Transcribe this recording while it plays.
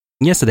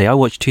Yesterday, I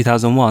watched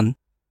 2001,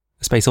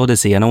 A Space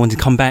Odyssey, and I wanted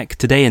to come back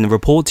today and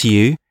report to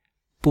you.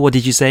 But what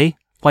did you say?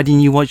 Why didn't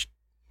you watch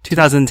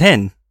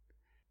 2010?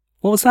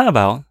 What was that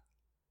about?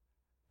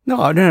 No.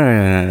 I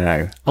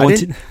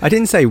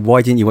didn't say,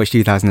 why didn't you watch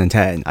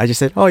 2010? I just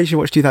said, oh, you should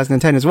watch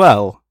 2010 as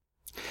well.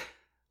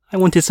 I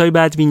wanted so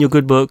bad to be in your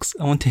good books.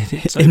 I wanted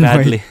it so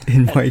badly.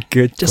 In my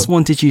good Just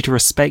wanted you to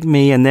respect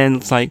me, and then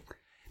it's like,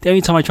 the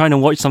only time I try to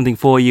watch something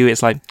for you,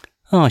 it's like,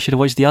 oh, I should have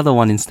watched the other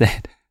one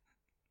instead.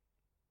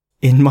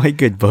 In my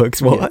good books,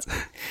 what?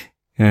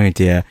 Yeah. Oh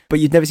dear. But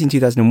you'd never seen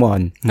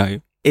 2001? No.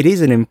 It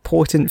is an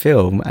important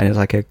film, and it's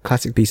like a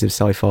classic piece of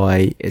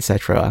sci-fi,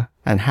 etc.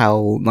 And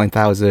HAL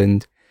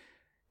 9000,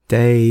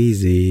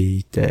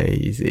 Daisy,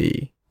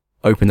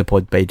 open the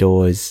pod bay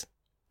doors.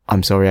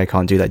 I'm sorry, I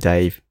can't do that,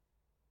 Dave.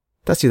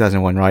 That's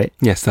 2001, right?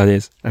 Yes, that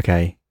is.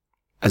 Okay.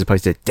 As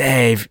opposed to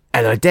Dave,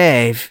 hello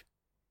Dave,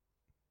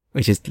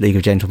 which is League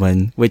of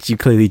Gentlemen, which you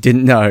clearly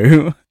didn't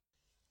know.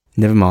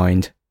 Never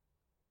mind.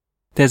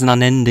 There's an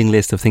unending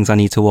list of things I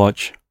need to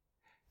watch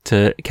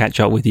to catch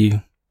up with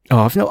you. Oh,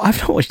 I've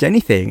not watched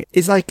anything.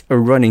 It's like a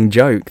running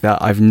joke that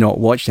I've not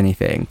watched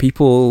anything.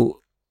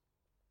 People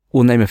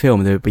will name a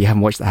film, but you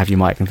haven't watched that, have you,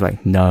 Mike? And I'm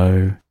like,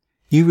 no.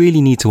 You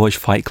really need to watch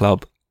Fight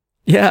Club.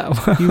 Yeah.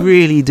 Well, you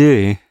really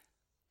do.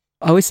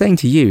 I was saying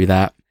to you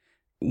that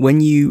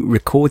when you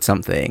record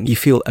something, you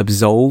feel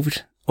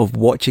absolved of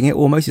watching it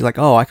almost. It's like,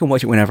 oh, I can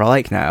watch it whenever I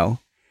like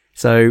now.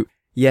 So,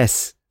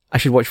 yes, I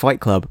should watch Fight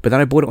Club. But then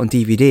I bought it on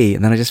DVD,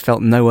 and then I just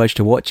felt no urge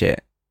to watch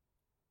it.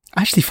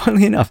 Actually,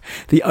 funnily enough,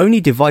 the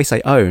only device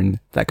I own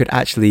that could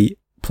actually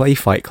play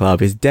Fight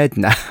Club is dead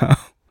now.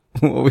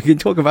 We can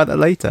talk about that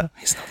later.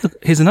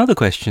 Here's another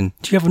question.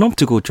 Do you have an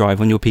optical drive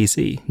on your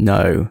PC?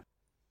 No.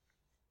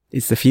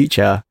 It's the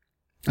future.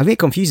 I think it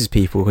confuses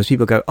people because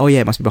people go, oh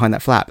yeah, it must be behind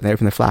that flap. And they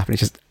open the flap and it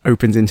just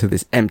opens into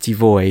this empty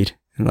void.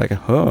 And like,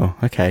 oh,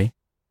 okay.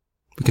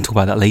 We can talk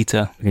about that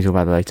later.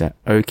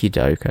 Okie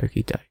doke.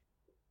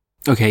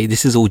 Okay,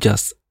 this is all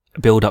just a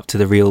build up to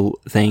the real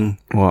thing.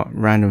 What?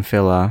 Random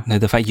filler? No,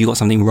 the fact you got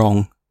something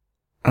wrong.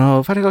 Oh,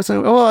 if I got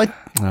something...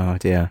 Oh,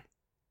 dear.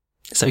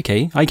 It's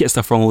okay. I get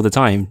stuff wrong all the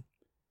time.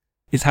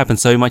 It's happened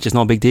so much, it's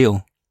not a big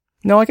deal.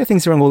 No, I get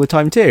things wrong all the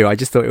time too. I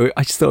just thought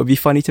it would be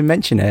funny to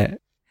mention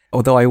it.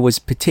 Although I was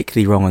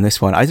particularly wrong on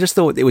this one. I just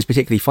thought it was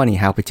particularly funny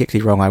how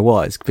particularly wrong I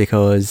was,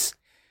 because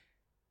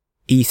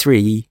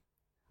E3,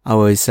 I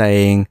was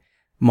saying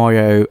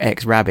Mario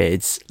X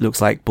Rabbids looks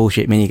like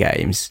bullshit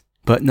minigames.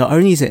 But not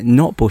only is it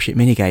not bullshit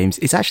minigames,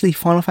 it's actually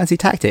Final Fantasy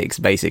Tactics,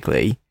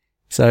 basically.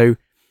 So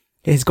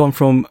it has gone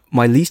from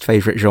my least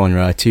favourite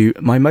genre to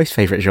my most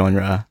favourite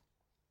genre.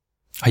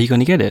 Are you going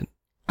to get it?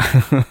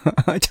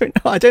 I don't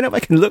know. I don't know if I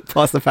can look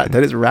past the fact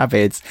that it's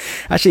Rabbids.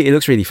 Actually, it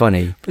looks really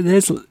funny. But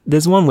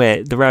there's one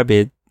where the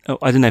Rabbid,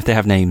 I don't know if they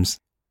have names,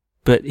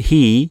 but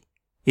he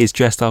is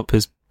dressed up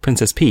as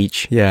Princess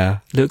Peach. Yeah.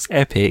 Looks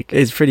epic.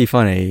 It's pretty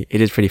funny.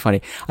 It is pretty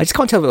funny. I just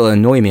can't tell if it'll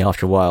annoy me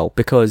after a while,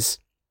 because...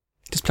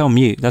 Just play on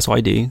mute. That's what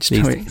I do.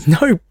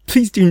 No,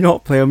 please do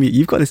not play on mute.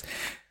 You've got this...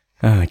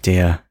 Oh,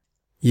 dear.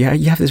 Yeah,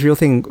 you have this real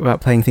thing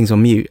about playing things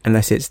on mute,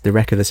 unless it's the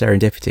Wreck of the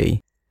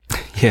Serendipity.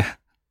 Yeah.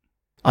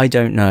 I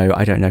don't know.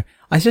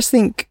 I just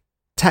think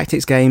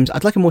tactics games,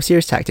 I'd like a more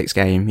serious tactics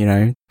game, you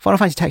know. Final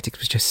Fantasy Tactics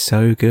was just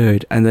so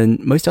good. And then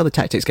most other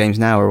tactics games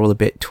now are all a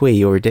bit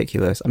twee or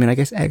ridiculous. I mean, I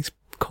guess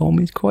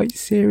XCOM is quite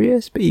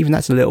serious, but even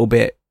that's a little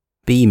bit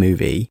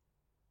B-movie.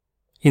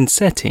 In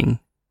setting?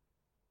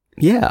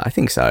 Yeah, I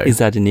think so. Is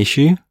that an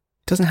issue? It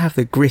doesn't have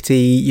the gritty,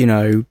 you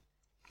know,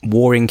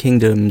 Warring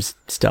Kingdoms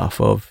stuff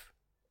of...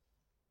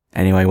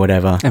 Anyway,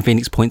 whatever. And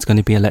Phoenix Point's going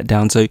to be a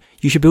letdown, so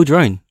you should build your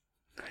own.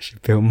 I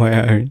should build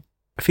my own.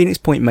 Phoenix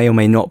Point may or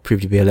may not prove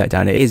to be a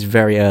letdown. It is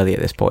very early at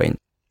this point.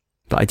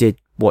 But I did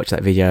watch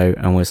that video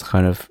and was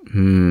kind of,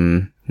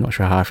 not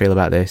sure how I feel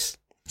about this.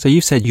 So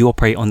you've said you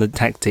operate on the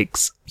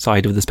tactics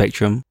side of the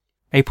spectrum.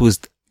 April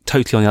was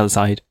totally on the other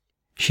side.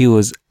 She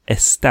was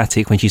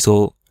ecstatic when she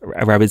saw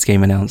a Rabbids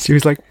game announced. She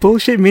was like,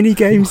 bullshit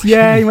minigames,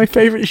 yay, my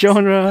favourite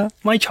genre.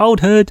 My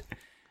childhood.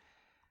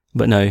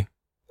 But no,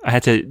 I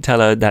had to tell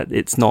her that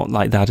it's not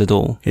like that at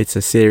all. It's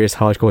a serious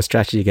hardcore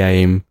strategy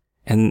game.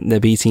 And they're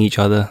beating each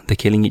other. They're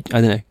killing each...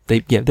 I don't know.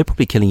 They're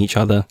probably killing each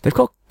other. They've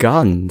got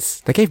guns.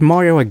 They gave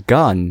Mario a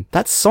gun.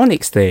 That's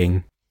Sonic's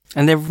thing.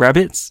 And they're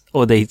rabbits?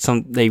 Or they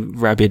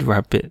rabid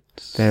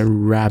rabbits? They're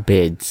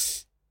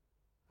Rabbids.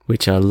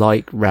 Which are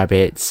like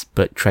rabbits,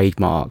 but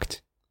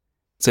trademarked.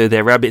 So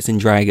they're rabbits in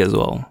drag as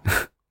well.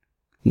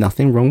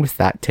 Nothing wrong with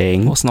that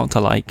thing. What's not to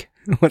like?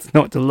 What's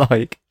not to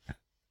like?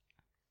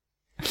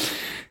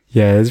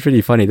 Yeah, it's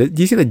really funny.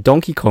 Do you see the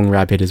Donkey Kong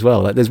rabbit as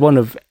well? Like,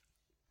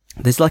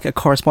 there's like a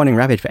corresponding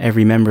rabbit for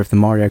every member of the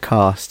Mario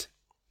cast.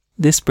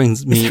 This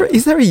brings me...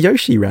 Is there a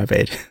Yoshi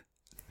rabbit?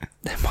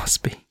 There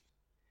must be.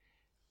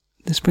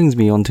 This brings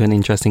me on to an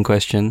interesting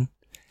question.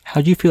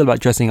 How do you feel about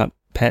dressing up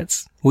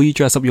pets? Will you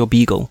dress up your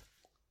beagle?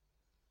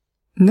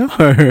 No.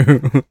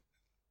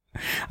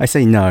 I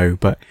say no,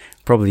 but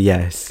probably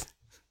yes.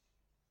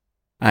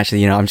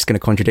 Actually, I'm just going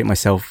to contradict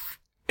myself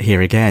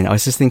here again. I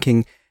was just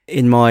thinking,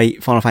 In my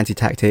Final Fantasy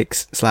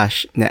Tactics /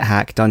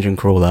 NetHack dungeon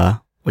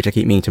crawler, which I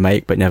keep meaning to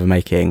make but never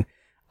making,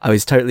 I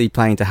was totally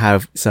planning to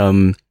have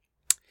some...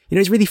 You know,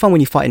 it's really fun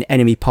when you fight an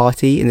enemy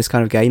party in this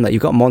kind of game. Like,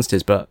 you've got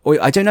monsters, but...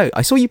 Or, I don't know.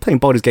 I saw you playing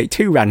Baldur's Gate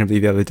 2 randomly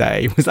the other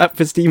day. Was that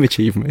for Steam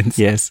achievements?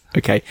 Yes.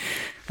 Okay,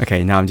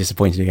 now I'm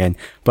disappointed again.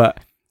 But,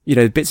 you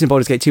know, bits in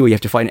Baldur's Gate 2 where you have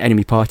to fight an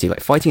enemy party.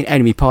 Like, fighting an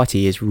enemy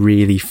party is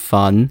really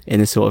fun in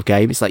this sort of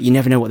game. It's like, you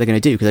never know what they're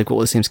going to do because they've got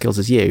all the same skills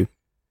as you.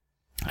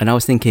 And I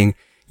was thinking,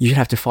 you should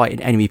have to fight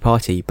an enemy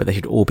party, but they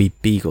should all be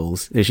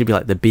beagles. There should be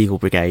like the Beagle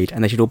Brigade,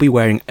 and they should all be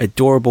wearing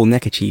adorable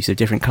neckerchiefs of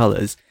different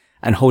colours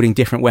and holding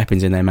different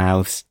weapons in their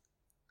mouths.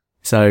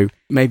 So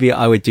maybe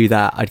I would do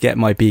that. I'd get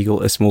my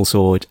beagle a small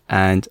sword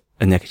and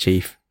a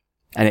neckerchief,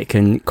 and it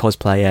can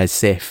cosplay as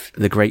Sif,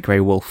 the Great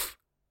Grey Wolf.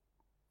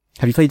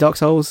 Have you played Dark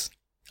Souls?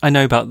 I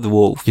know about the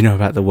wolf. You know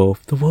about the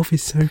wolf. The wolf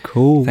is so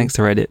cool. Thanks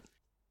to Reddit.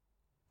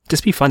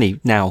 Just be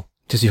funny now.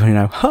 Just be funny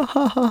now. Ha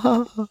ha ha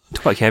ha.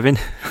 Talk about Kevin.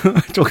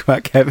 Talk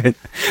about Kevin.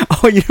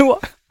 Oh, you know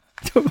what?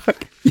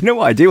 You know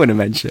what I do want to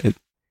mention?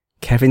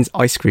 Kevin's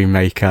ice cream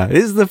maker.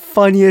 This is the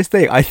funniest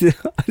thing. One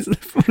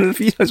of the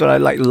few times when I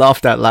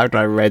laughed out loud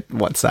when I read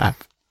WhatsApp.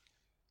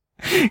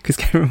 Because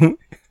Kevin,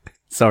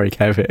 sorry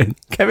Kevin.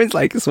 Kevin's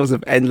like a source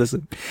of endless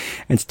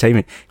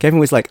entertainment. Kevin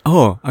was like,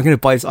 oh, I'm going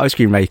to buy this ice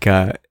cream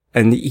maker.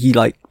 And he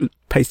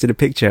pasted a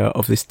picture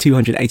of this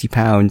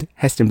 £280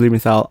 Heston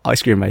Blumenthal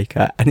ice cream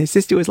maker. And his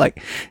sister was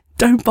like,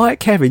 don't buy it,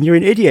 Kevin. You're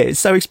an idiot.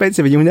 It's so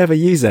expensive and you'll never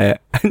use it.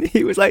 And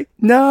he was like,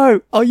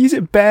 no, I'll use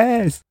it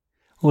best.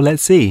 Well,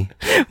 let's see.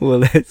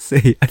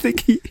 I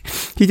think he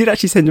did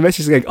actually send a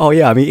message going, oh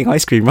yeah, I'm eating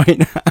ice cream right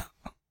now.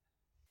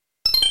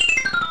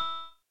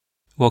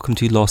 Welcome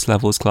to Lost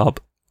Levels Club.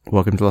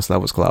 Welcome to Lost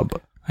Levels Club.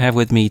 I have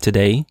with me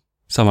today,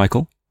 Sir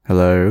Michael.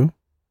 Hello.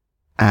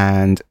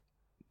 And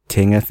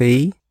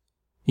Timothy.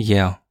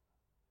 Yeah.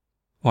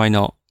 Why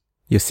not?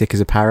 You're sick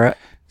as a parrot?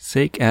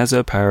 Sick as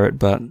a parrot,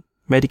 but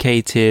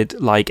medicated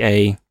like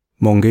a...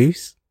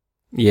 mongoose?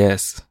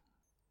 Yes.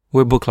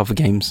 We're book club for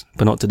games,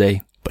 but not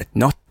today. But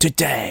not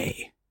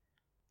today.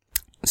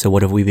 So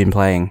what have we been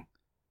playing?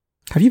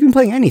 Have you been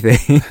playing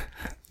anything?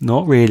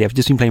 Not really. I've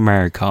just been playing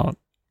Mario Kart.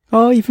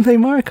 Oh, you've been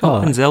playing Mario Kart?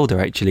 Oh, and Zelda,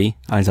 actually.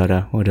 And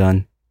Zelda. Well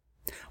done.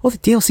 Oh, the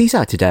DLC's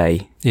out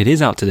today. It is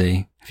out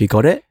today. Have you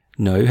got it?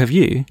 No. Have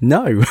you?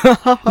 No.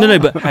 No,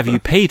 but have you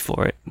paid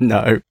for it?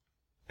 No.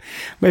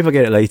 Maybe I'll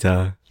get it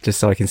later, just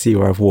so I can see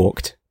where I've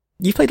walked.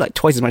 You've played like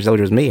twice as much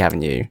Zelda as me,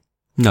 haven't you?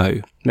 No.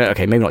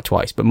 Okay, maybe not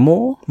twice, but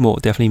more? More,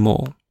 definitely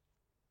more.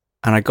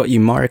 And I got you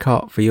Mario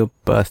Kart for your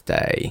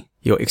birthday.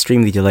 Your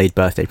extremely delayed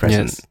birthday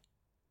present. Yes.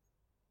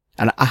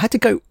 And I had to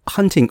go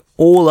hunting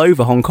all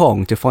over Hong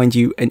Kong to find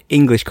you an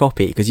English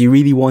copy, because you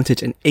really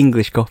wanted an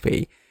English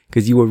copy,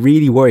 because you were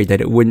really worried that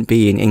it wouldn't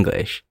be in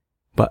English.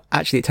 But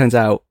actually it turns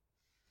out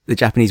the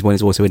Japanese one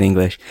is also in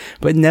English.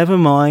 But never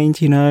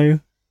mind, you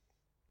know.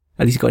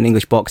 At least you've got an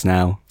English box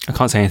now. I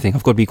can't say anything.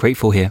 I've got to be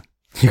grateful here.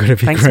 You got to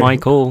be Thanks, grateful.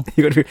 Michael.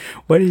 You got to be.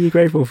 What are you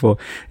grateful for?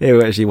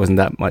 It actually wasn't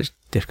that much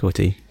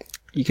difficulty.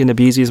 You can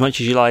abuse me as much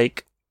as you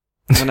like.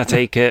 I'm going to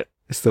take it.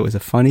 I just thought it was a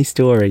funny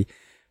story.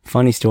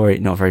 Funny story,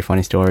 not a very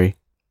funny story.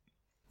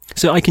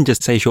 So I can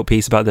just say a short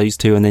piece about those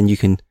two and then you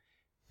can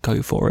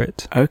go for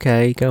it.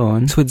 Okay, go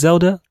on. So with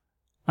Zelda,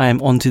 I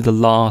am on to the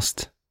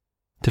last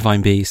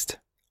Divine Beast,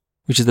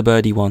 which is the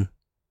birdie one.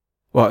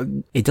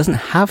 Well, it doesn't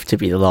have to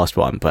be the last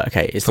one, but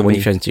okay, it's the one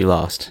you've chosen to do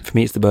last. For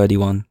me, it's the birdie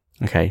one.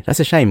 Okay, that's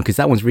a shame because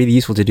that one's really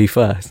useful to do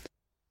first.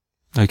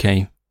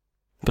 Okay.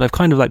 But I've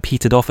kind of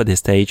petered off at this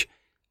stage.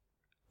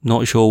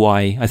 Not sure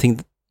why. I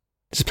think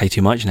just play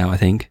too much now, I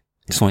think.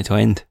 Just want it to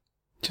end.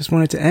 Just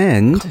want it to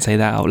end? Can't say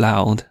that out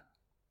loud.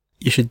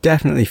 You should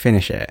definitely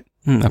finish it.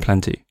 I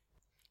plan to.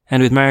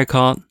 And with Mario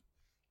Kart,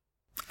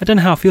 I don't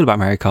know how I feel about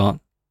Mario Kart. Are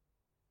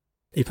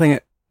you playing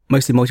it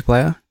mostly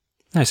multiplayer?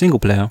 No, single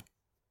player.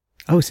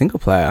 Oh, single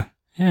player.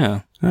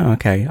 Yeah. Oh,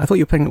 okay. I thought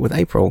you were playing it with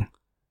April.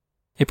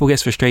 April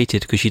gets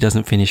frustrated because she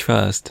doesn't finish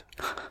first.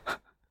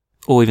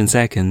 Or even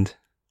second.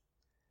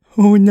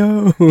 Oh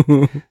no.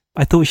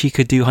 I thought she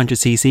could do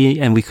 100cc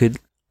and we could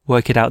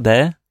work it out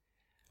there.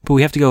 But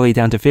we have to go way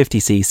down to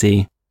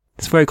 50cc.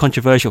 It's very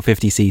controversial,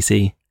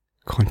 50cc.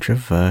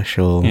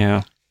 Controversial.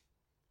 Yeah.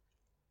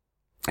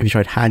 Have you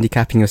tried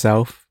handicapping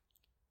yourself?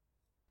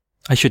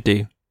 I should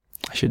do.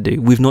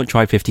 We've not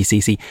tried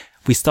 50cc.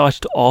 We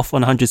started off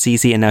on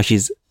 100cc and now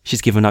she's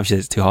given up. She says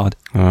it's too hard.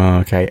 Oh,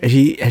 okay.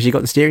 Has she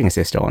got the steering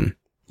assist on?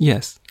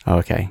 Yes. Oh,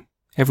 okay.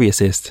 Every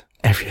assist.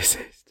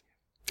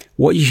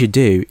 What you should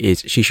do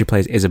is she should play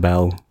as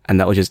Isabelle, and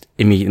that will just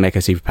immediately make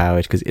her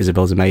superpowered because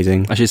Isabelle's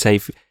amazing. I should say,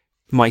 if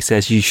Mike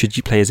says you should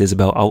play as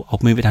Isabelle, I'll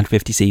move it down to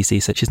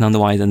 50cc so she's none the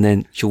wiser and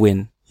then she'll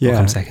win. Yeah. I'll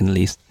come second at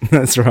least.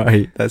 That's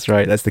right. That's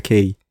the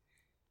key.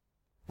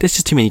 There's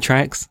just too many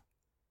tracks.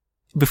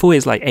 Before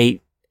it's like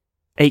 8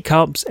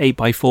 cups,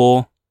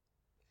 8x4,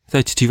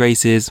 32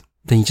 races,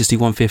 then you just do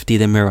 150,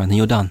 then mirror, and then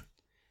you're done.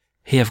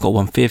 Here I've got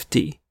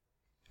 150,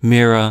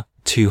 mirror,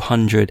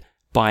 200,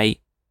 by,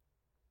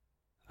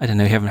 I don't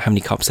know how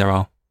many cups there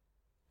are.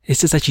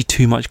 It's just actually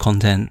too much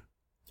content.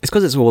 It's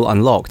because it's all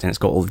unlocked and it's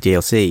got all the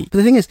DLC. But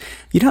the thing is,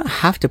 you don't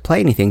have to play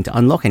anything to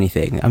unlock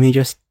anything. I mean,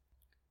 just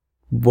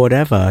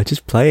whatever.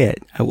 Just play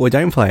it or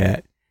don't play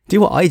it.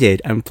 Do what I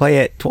did and play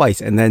it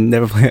twice and then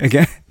never play it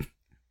again.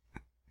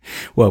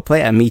 Well,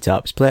 play it at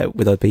meetups, play it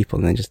with other people,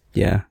 and then just,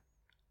 yeah.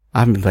 I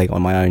haven't been playing it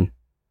on my own.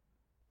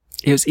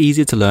 It was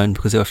easier to learn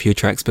because there were a few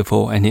tracks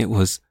before, and it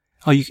was,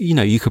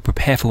 you could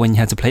prepare for when you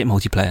had to play it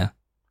multiplayer,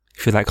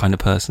 if you're that kind of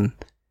person.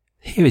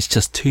 Here it's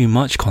just too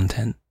much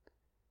content.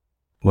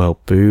 Well,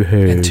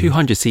 boo-hoo. And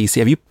 200cc,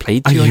 have you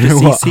played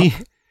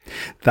 200cc?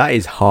 That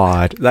is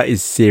hard. That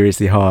is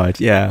seriously hard.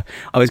 Yeah.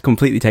 I was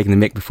completely taking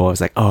the mick before. I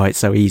was like, oh, it's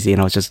so easy.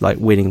 And I was just like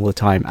winning all the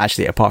time.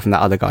 Actually, apart from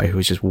that other guy who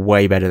was just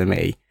way better than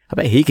me. I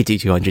bet he could do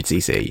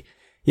 200cc.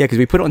 Yeah, because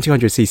we put it on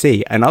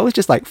 200cc and I was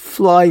just like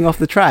flying off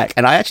the track.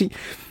 And I actually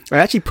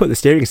put the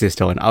steering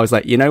assist on. I was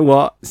like, you know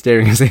what?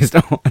 Steering assist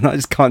on. And I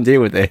just can't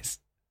deal with this.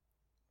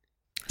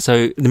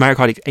 So the Mario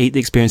Kart 8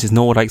 experience is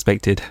not what I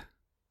expected.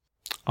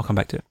 I'll come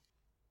back to it.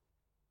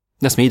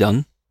 That's me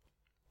done.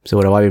 So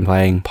what have I been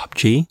playing?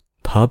 PUBG.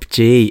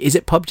 PUBG. Is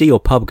it PUBG or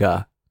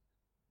PUBG?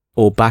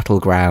 Or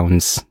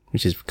Battlegrounds?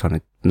 Which is kind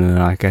of,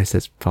 I guess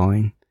that's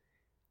fine.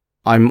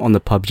 I'm on the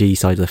PUBG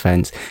side of the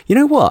fence. You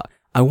know what?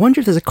 I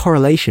wonder if there's a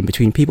correlation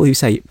between people who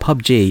say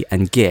PUBG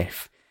and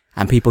GIF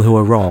and people who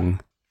are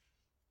wrong.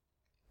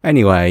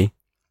 Anyway,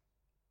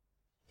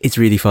 it's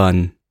really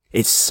fun.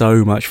 It's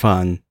so much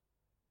fun.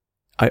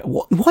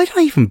 Why did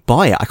I even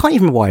buy it? I can't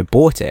even remember why I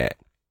bought it.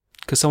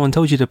 Because someone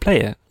told you to play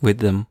it with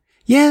them.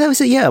 Yeah, that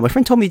was it. Yeah, my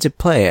friend told me to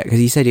play it because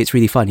he said it's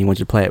really fun. He wanted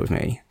to play it with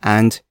me.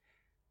 And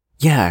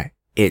yeah,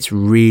 it's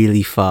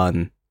really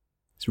fun.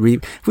 We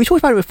talked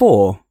about it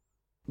before.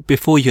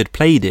 Before you had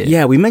played it?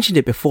 Yeah, we mentioned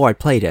it before I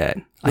played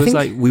it. It was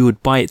like we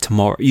would buy it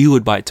tomorrow. You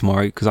would buy it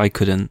tomorrow because I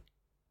couldn't.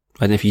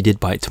 I don't know if you did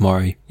buy it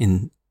tomorrow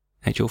in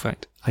actual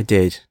fact. I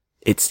did.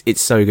 It's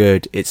so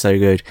good. It's so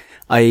good.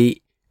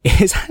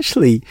 It's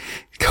actually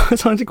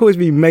starting to cause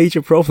me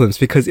major problems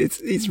because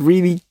it's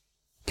really,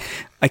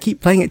 I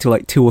keep playing it till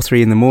like 2 or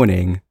 3 in the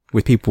morning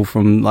with people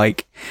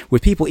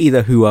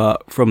either who are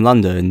from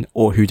London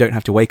or who don't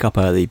have to wake up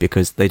early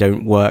because they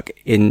don't work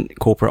in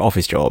corporate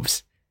office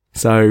jobs.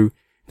 So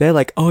they're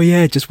like, oh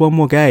yeah, just one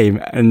more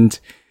game. And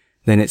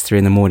then it's 3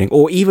 in the morning.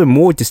 Or even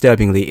more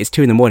disturbingly, it's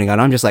 2 in the morning and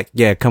I'm just like,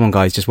 yeah, come on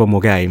guys, just one more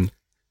game.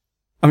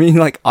 I mean,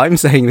 like, I'm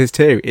saying this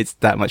too. It's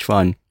that much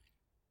fun.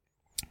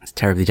 It's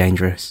terribly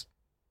dangerous.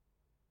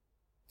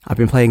 I've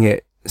been playing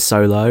it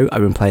solo,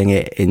 I've been playing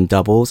it in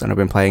doubles, and I've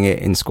been playing it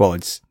in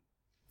squads.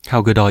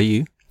 How good are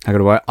you?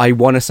 I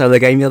won a solo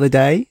game the other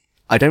day.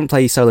 I don't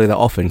play solo that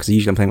often because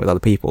usually I'm playing with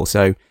other people.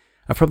 So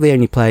I've probably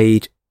only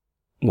played,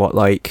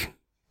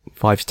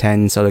 5 to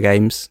 10 solo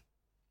games.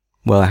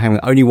 Well,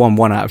 only won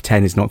 1 out of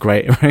 10 is not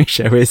great a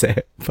ratio, is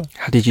it? But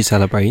how did you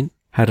celebrate?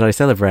 How did I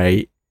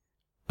celebrate?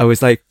 I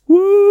was like,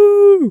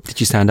 woo! Did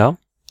you stand up?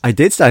 I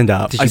did stand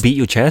up. Did you beat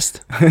your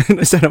chest?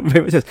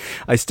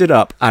 I stood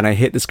up and I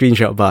hit the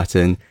screenshot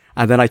button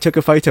and then I took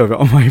a photo of it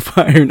on my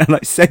phone and I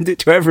sent it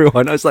to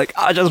everyone. I was like,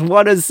 I just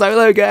won a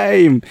solo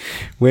game.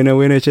 Winner,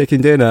 winner, chicken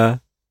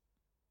dinner.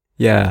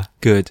 Yeah.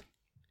 Good.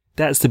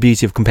 That's the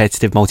beauty of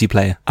competitive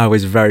multiplayer. I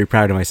was very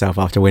proud of myself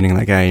after winning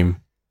that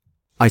game.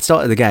 I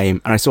started the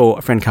game and I saw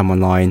a friend come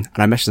online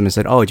and I messaged him and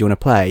said, oh, do you want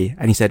to play?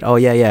 And he said, oh,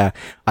 yeah.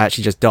 I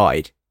actually just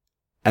died.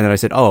 And then I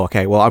said, oh,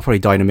 okay, well, I'll probably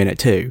die in a minute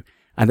too.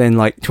 And then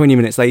 20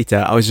 minutes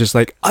later, I was just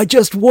like, I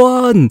just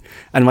won!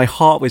 And my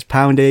heart was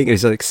pounding. It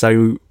was like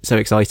so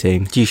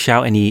exciting. Do you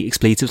shout any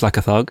expletives like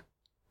a thug?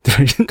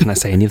 Can I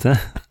say any of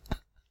that?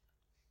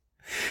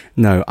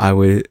 No, I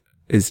was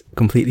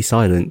completely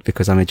silent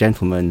because I'm a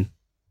gentleman.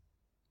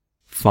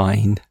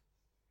 Fine.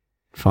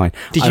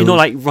 Did I you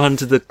not run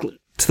to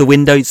the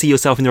window, see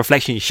yourself in the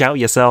reflection, shout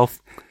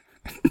yourself?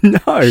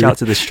 No. Shout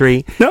to the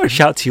street? No.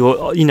 Shout to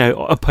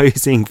your,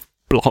 opposing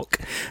block?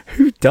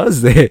 Who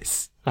does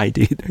this? I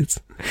do this.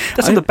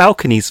 That's what the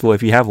balcony's for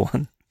if you have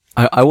one.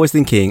 I was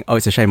thinking,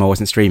 it's a shame I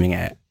wasn't streaming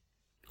it.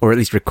 Or at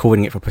least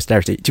recording it for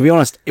posterity. To be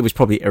honest, it was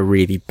probably a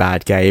really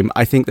bad game.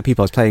 I think the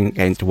people I was playing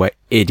against were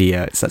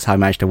idiots. That's how I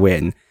managed to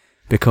win.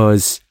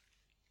 Because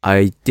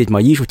I did my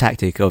usual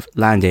tactic of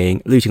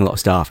landing, looting a lot of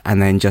stuff, and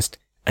then just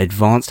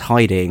advanced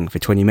hiding for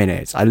 20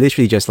 minutes. I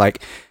literally just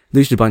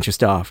looted a bunch of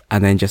stuff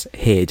and then just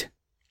hid.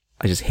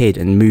 I just hid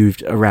and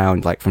moved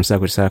around from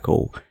circle to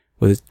circle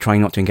with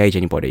trying not to engage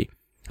anybody.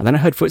 And then I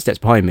heard footsteps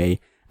behind me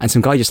and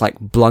some guy just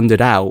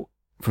blundered out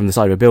from the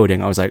side of a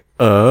building. I was like,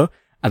 and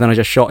then I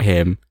just shot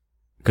him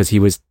because he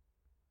was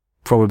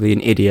probably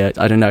an idiot.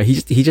 I don't know.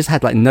 He just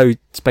had no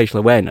spatial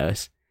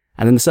awareness.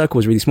 And then the circle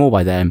was really small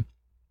by then.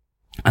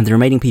 And the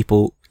remaining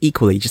people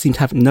equally just seemed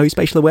to have no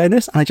spatial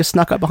awareness. And I just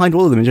snuck up behind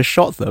all of them and just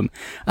shot them.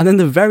 And then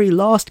the very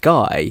last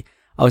guy,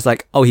 I was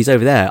like, oh, he's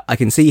over there. I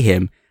can see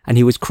him. And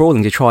he was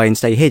crawling to try and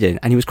stay hidden.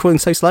 And he was crawling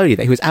so slowly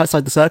that he was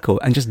outside the circle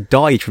and just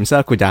died from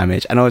circle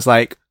damage. And I was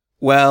like,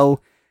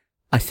 well,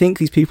 I think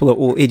these people are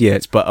all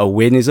idiots, but a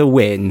win is a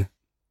win.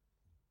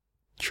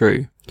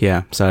 True.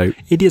 Yeah, so...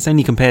 Idiots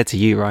only compared to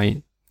you,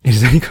 right?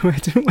 Idiots only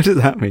compared to... What does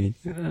that mean?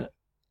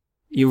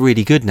 You're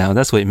really good now,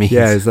 that's what it means.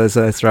 Yeah,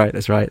 that's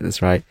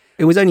right.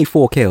 it was only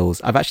 4 kills.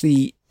 I've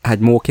actually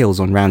had more kills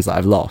on rounds that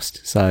I've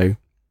lost. So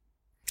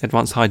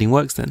Advanced hiding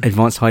works then.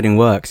 advanced hiding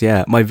works.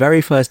 Yeah. My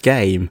very first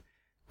game,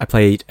 I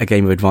played a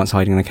game of advanced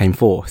hiding and I came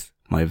 4th.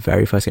 My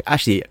very first game.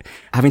 Actually,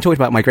 having talked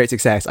about my great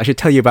success, I should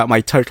tell you about my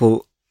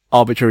total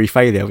arbitrary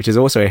failure, which is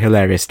also a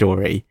hilarious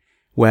story,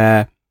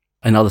 where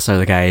another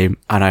solo game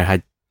and I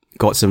had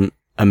got some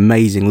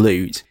amazing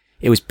loot.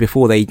 It was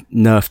before they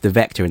nerfed the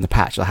Vector in the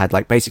patch. I had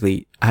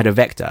a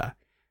Vector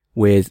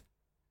with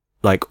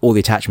like all the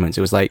attachments.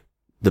 It was like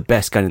the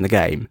best gun in the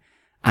game.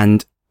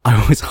 And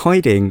I was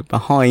hiding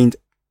behind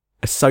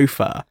a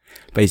sofa,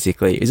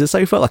 basically. Is a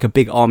sofa like a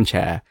big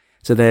armchair?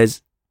 So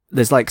there's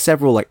like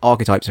several like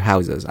archetypes of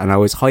houses, and I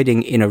was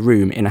hiding in a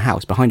room in a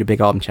house behind a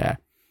big armchair.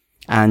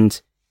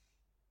 And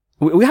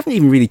we haven't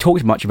even really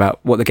talked much about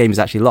what the game is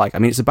actually like. I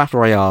mean, it's a battle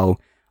royale,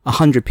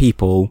 100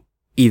 people,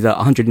 either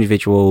 100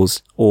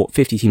 individuals or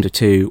 50 teams of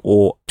 2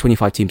 or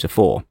 25 teams of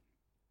 4.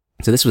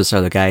 So this was a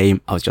solo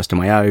game. I was just on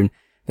my own.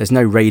 There's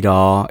no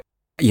radar.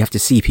 You have to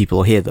see people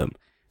or hear them.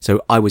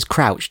 So I was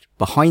crouched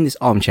behind this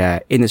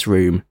armchair in this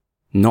room,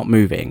 not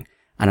moving.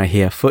 And I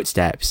hear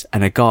footsteps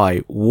and a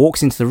guy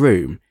walks into the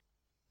room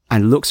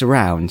and looks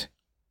around,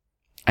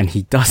 and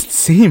he doesn't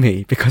see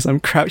me because I'm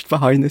crouched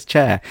behind this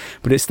chair.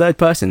 But it's third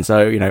person,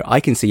 so, you know, I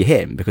can see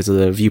him because of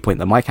the viewpoint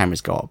that my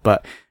camera's got.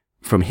 But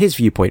from his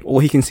viewpoint, all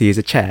he can see is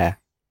a chair.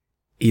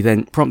 He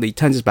then promptly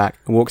turns his back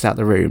and walks out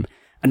the room.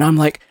 And I'm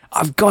like,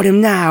 I've got him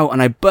now!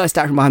 And I burst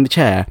out from behind the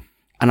chair,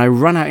 and I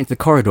run out into the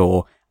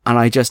corridor, and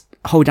I just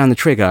hold down the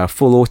trigger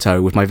full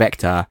auto with my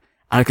Vector,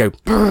 and I go,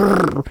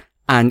 brrr,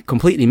 and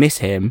completely miss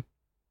him.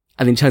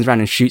 And then he turns around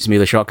and shoots me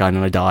with a shotgun,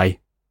 and I die.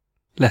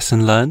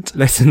 Lesson learned.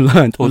 Lesson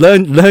learned.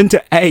 Learn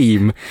to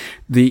aim.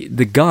 The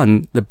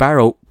gun, the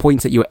barrel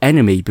points at your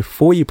enemy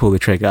before you pull the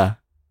trigger.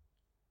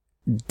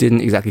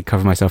 Didn't exactly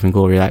cover myself in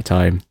glory that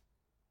time.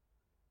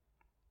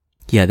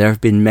 Yeah, there have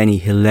been many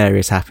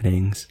hilarious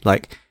happenings.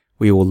 Like,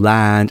 we all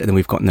land and then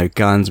we've got no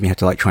guns and we have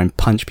to like try and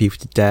punch people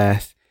to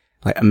death.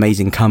 Like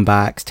amazing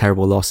comebacks,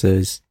 terrible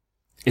losses.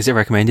 Is it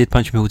recommended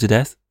punching people to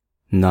death?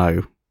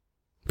 No.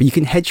 But you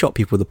can headshot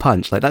people with a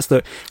punch. Like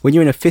when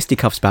you're in a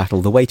fisticuffs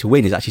battle, the way to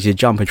win is actually to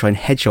jump and try and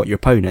headshot your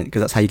opponent,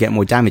 because that's how you get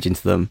more damage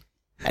into them.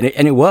 And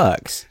it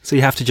works. So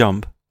you have to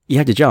jump. You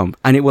have to jump.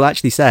 And it will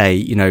actually say,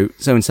 you know,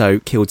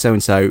 so-and-so killed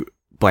so-and-so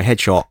by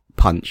headshot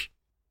punch.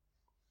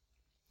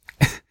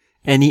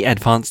 Any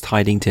advanced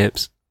hiding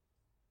tips?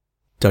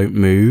 Don't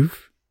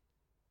move.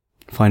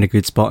 Find a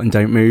good spot and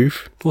don't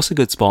move. What's a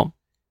good spot?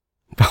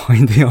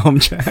 Behind the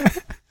armchair.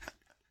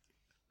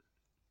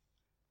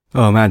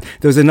 Oh man,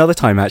 there was another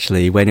time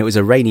actually when it was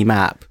a rainy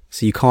map,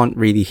 so you can't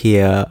really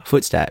hear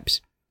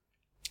footsteps.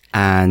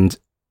 And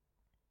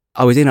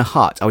I was in a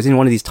hut. I was in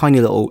one of these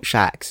tiny little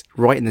shacks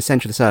right in the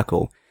center of the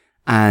circle.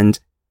 And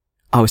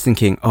I was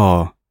thinking,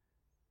 oh,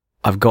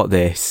 I've got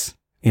this.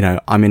 You know,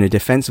 I'm in a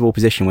defensible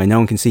position where no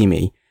one can see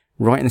me,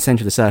 right in the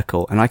center of the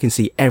circle. And I can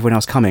see everyone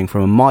else coming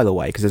from a mile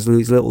away because there's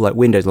these little like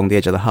windows along the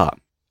edge of the hut.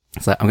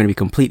 It's like, I'm going to be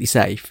completely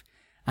safe.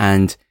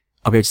 And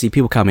I'll be able to see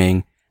people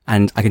coming.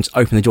 And I can just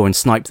open the door and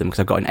snipe them because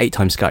I've got an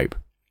 8x scope.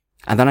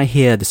 And then I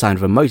hear the sound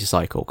of a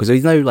motorcycle, because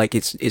even though like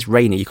it's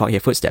rainy, you can't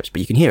hear footsteps,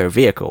 but you can hear a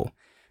vehicle.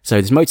 So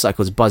this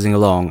motorcycle is buzzing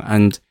along,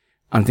 and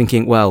I'm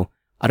thinking, well,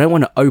 I don't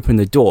want to open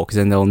the door because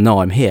then they'll know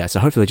I'm here. So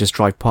hopefully they'll just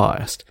drive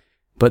past.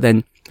 But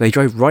then they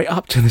drove right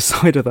up to the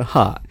side of the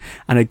hut,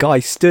 and a guy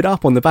stood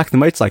up on the back of the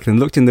motorcycle and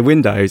looked in the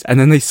windows, and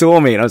then they saw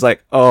me, and I was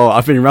like, oh,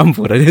 I've been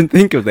rumbled. I didn't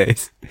think of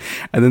this.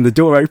 And then the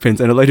door opens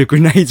and a load of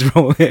grenades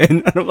roll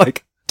in, and I'm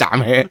like,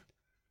 damn it.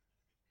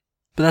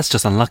 But that's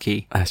just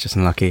unlucky. That's just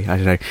unlucky. I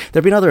don't know.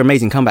 There have been other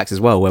amazing comebacks as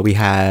well where we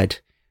had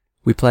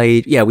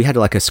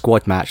like a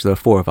squad match. There were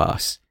 4 of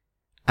us,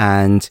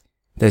 and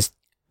there's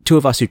 2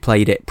 of us who'd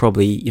played it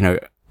probably, you know,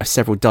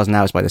 several dozen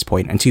hours by this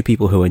point, and 2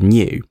 people who are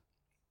new.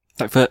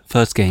 Like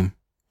first game.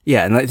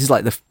 Yeah, and this is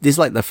like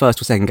the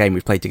first or second game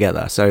we've played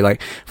together. So like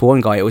for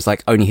one guy, it was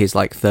like only his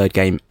like 3rd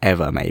game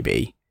ever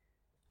maybe,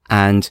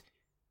 and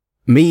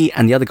me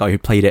and the other guy who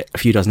played it a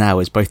few dozen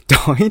hours both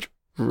died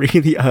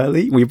really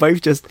early. We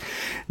both just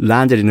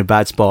landed in a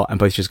bad spot and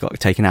both just got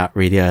taken out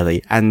really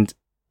early. And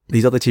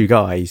these other 2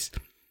 guys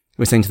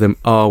were saying to them,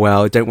 oh,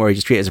 well, don't worry,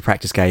 just treat it as a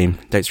practice game.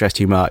 Don't stress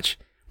too much.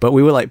 But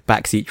we were like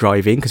backseat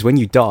driving, because when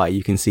you die,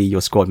 you can see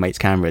your squad mates'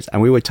 cameras.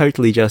 And we were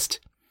totally just,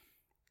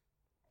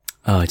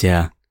 oh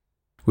dear.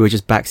 We were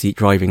just backseat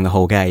driving the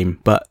whole game.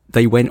 But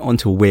they went on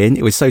to win.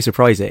 It was so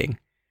surprising,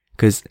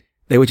 because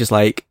they were just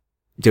like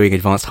doing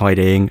advanced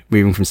hiding,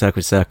 moving from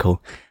circle to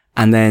circle.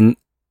 And then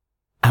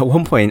at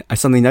one point, I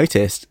suddenly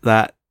noticed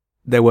that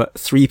there were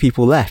 3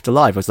 people left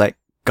alive. I was like,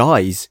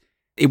 guys,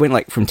 it went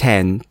like from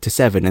 10 to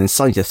 7 and then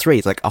suddenly to 3.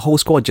 It's like a whole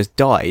squad just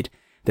died.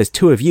 There's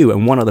 2 of you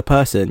and 1 other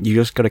person. You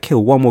just got to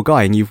kill 1 more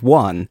guy and you've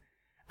won.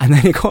 And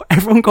then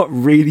everyone got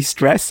really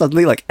stressed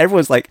suddenly. Like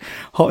everyone's like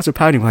hearts were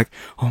pounding, like,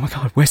 oh my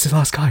God, where's the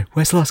last guy?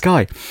 Where's the last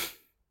guy?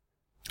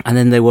 And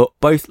then they were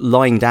both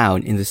lying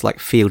down in this like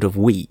field of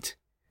wheat.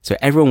 So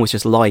everyone was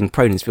just lying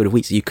prone in this field of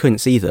wheat, so you couldn't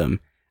see them.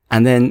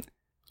 And then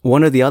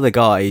one of the other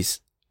guys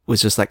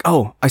was just like,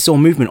 oh, I saw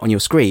movement on your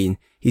screen.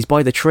 he's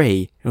by the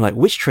tree. And we're like,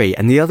 which tree?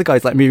 And the other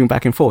guy's like moving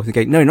back and forth and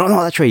going, no, not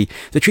that tree.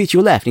 The tree to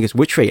your left. And he goes,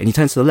 which tree? And he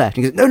turns to the left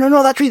and he goes, no,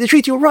 not that tree. The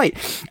tree to your right.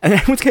 And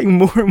everyone's getting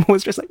more and more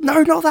stressed, like,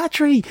 no, not that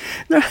tree.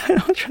 No,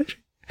 not that tree.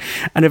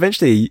 And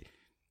eventually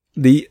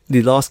the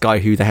last guy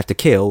who they have to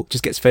kill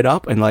just gets fed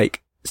up and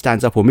like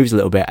stands up or moves a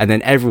little bit. And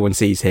then everyone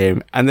sees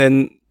him. And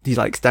then he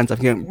like stands up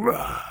and going,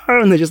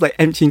 and they're just like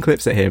emptying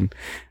clips at him.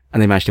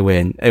 And they managed to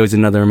win. It was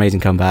another amazing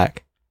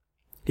comeback.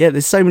 Yeah,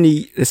 there's so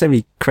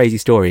many crazy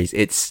stories.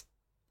 It's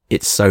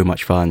so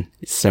much fun.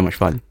 It's so much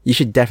fun. You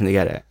should definitely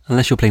get it.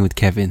 Unless you're playing with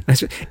Kevin.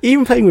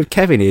 Even playing with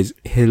Kevin is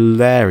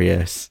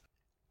hilarious.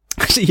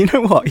 Actually, you know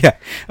what? Yeah.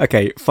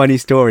 Okay, funny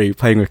story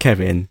playing with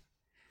Kevin.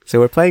 So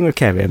we're playing with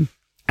Kevin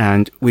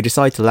and we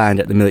decide to land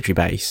at the military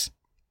base.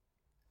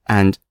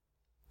 And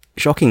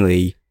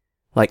shockingly,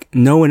 like,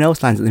 no one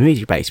else lands at the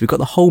military base. We've got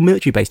the whole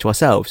military base to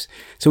ourselves.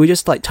 So we're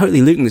just, like,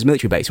 totally looting this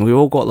military base. And we've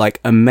all got,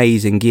 like,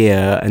 amazing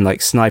gear and, like,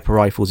 sniper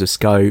rifles with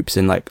scopes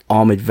and, like,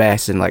 armored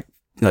vests and, like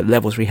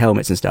level 3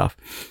 helmets and stuff.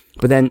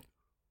 But then,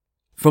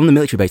 from the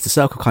military base, the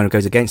circle kind of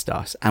goes against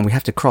us. And we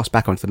have to cross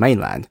back onto the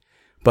mainland.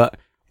 But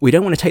we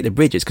don't want to take the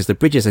bridges, because the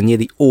bridges are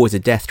nearly always a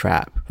death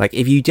trap. Like,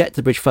 if you get to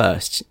the bridge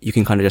first, you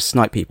can kind of just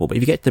snipe people. But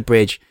if you get to the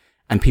bridge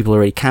and people are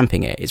already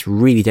camping it, it's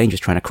really dangerous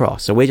trying to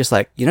cross. So we're just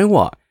like, you know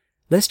what?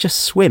 Let's just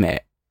swim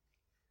it.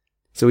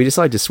 So we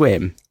decide to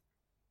swim.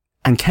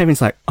 And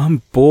Kevin's like,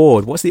 I'm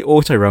bored. What's the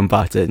auto run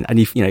button? And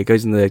he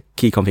goes in the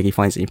key config, he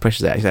finds it, and he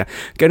pushes it. He's like,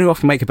 going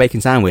off and make a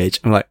bacon sandwich.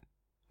 I'm like,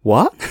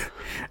 what?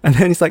 And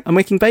then he's like, I'm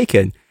making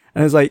bacon.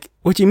 And I was like,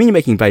 what do you mean you're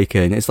making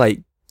bacon? It's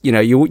like,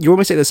 you're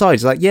almost at the side.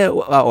 It's like, yeah,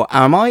 well,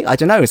 am I? I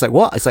don't know. It's like,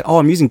 what? It's like, oh,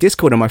 I'm using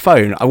Discord on my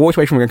phone. I walked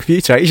away from my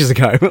computer ages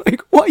ago. I'm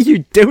like, what are you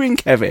doing,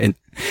 Kevin?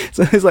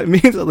 So it's like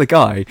me and the other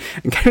guy,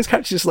 and Kevin's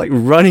actually just like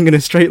running in a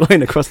straight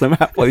line across the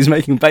map while he's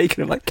making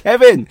bacon. I'm like,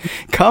 Kevin,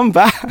 come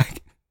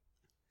back.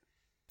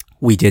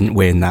 We didn't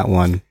win that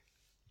one.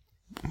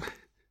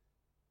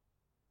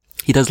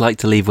 He does like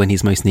to leave when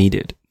he's most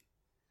needed.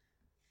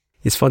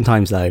 It's fun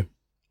times though.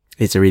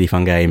 It's a really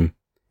fun game.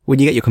 When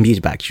you get your computer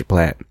back, you should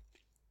play it.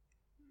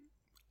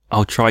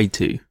 I'll try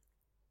to.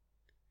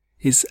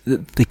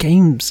 The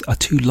games are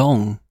too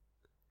long.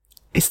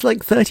 It's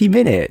like 30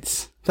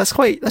 minutes. That's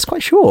quite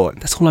short.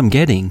 That's all I'm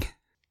getting.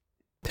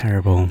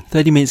 Terrible.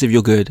 30 minutes if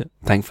you're good,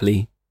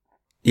 thankfully.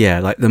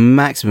 Yeah, like the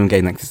maximum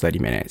game length is 30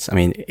 minutes. I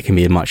mean, it can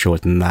be much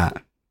shorter than that.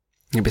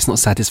 Yeah, but it's not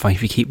satisfying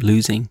if you keep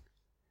losing.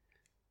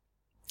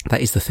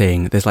 That is the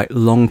thing. There's like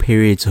long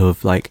periods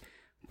of like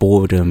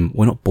boredom,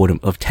 well not boredom,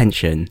 of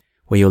tension,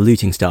 where you're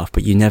looting stuff,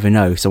 but you never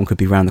know, someone could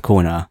be around the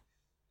corner.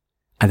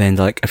 And then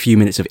like a few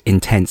minutes of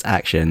intense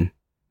action.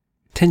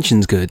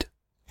 Tension's good.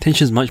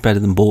 Tension's much better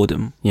than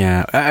boredom.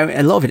 Yeah,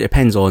 a lot of it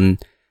depends on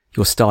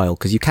your style,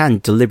 because you can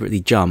deliberately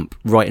jump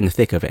right in the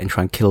thick of it and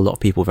try and kill a lot of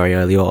people very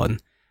early on.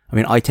 I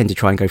mean, I tend to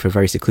try and go for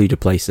very secluded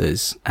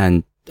places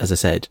and, as I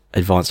said,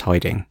 advanced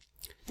hiding.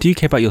 Do you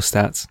care about your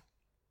stats?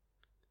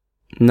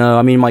 No,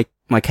 I mean, my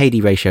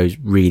KD ratio is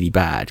really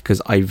bad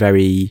because I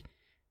very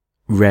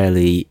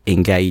rarely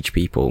engage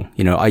people.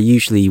 I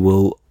usually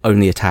will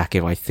only attack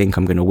if I think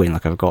I'm going to win,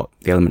 like I've got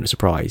the element of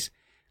surprise.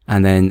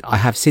 And then I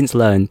have since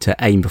learned to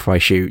aim before I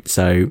shoot,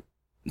 so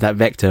that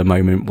Vector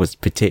moment was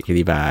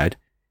particularly bad.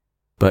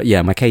 But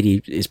yeah, my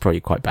KD is probably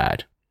quite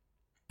bad.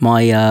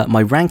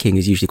 My ranking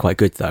is usually quite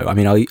good though. I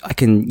mean, I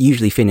can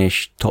usually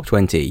finish top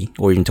 20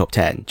 or even top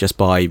 10 just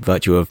by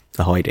virtue of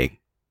the hiding.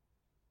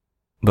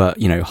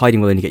 But,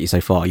 hiding will only get you so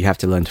far. You have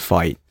to learn to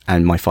fight,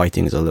 and my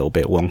fighting is a little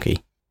bit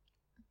wonky.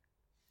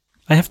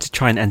 I have to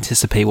try and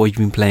anticipate what you've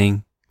been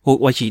playing.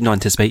 Or actually, not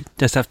anticipate,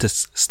 just have to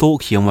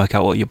stalk you and work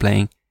out what you're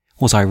playing.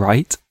 Was I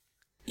right?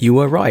 You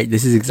were right.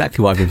 This is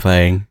exactly what I've been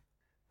playing.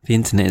 The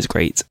internet is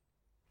great.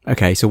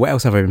 Okay, so what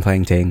else have I been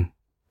playing, Ting?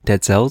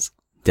 Dead Cells.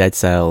 Dead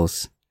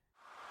Cells.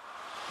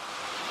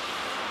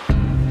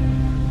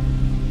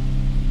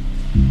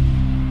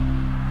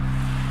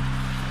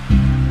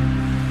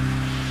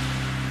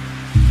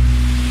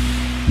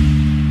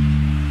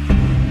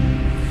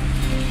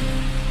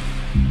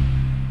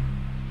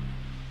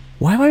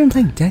 Why have I been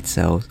playing Dead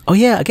Cells? Oh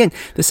yeah, again,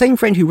 the same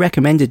friend who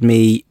recommended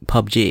me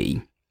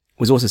PUBG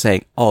was also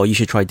saying, oh, you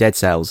should try Dead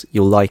Cells,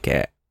 you'll like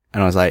it.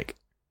 And I was like,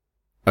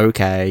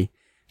 okay.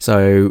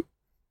 So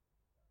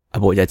I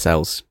bought Dead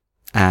Cells,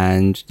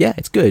 and yeah,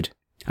 it's good.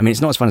 I mean,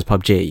 it's not as fun as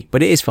PUBG,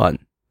 but it is fun.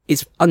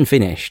 It's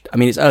unfinished. I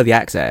mean, it's early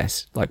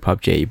access, like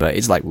PUBG, but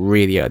it's like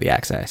really early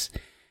access.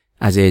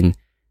 As in,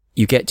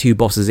 you get 2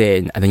 bosses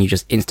in, and then you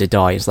just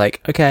insta-die. It's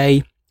like,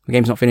 okay, the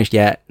game's not finished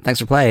yet,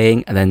 thanks for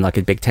playing, and then like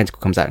a big tentacle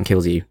comes out and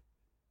kills you.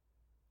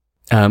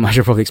 I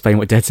should probably explain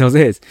what Dead Cells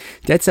is.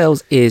 Dead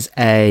Cells is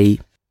a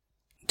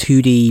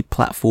 2D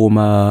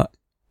platformer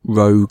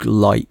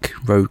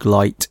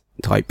roguelite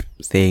type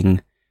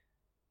thing.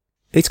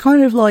 It's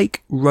kind of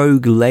like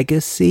Rogue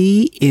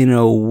Legacy in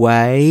a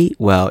way.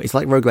 Well, it's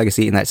like Rogue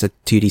Legacy in that it's a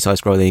 2D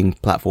side-scrolling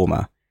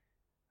platformer.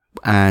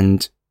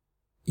 And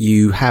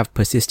you have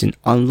persistent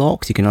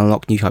unlocks. You can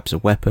unlock new types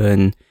of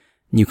weapon,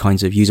 new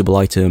kinds of usable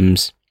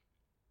items.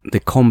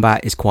 The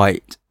combat is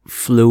quite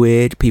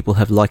fluid. People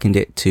have likened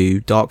it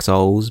to Dark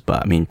Souls,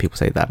 but I mean, people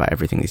say that about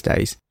everything these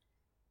days.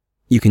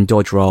 You can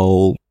dodge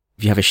roll.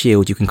 If you have a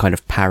shield, you can kind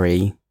of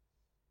parry.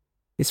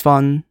 It's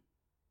fun.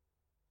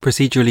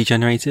 Procedurally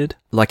generated?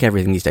 Like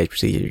everything these days,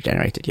 procedurally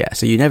generated, yeah.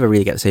 So you never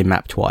really get the same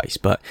map twice,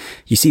 but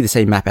you see the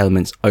same map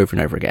elements over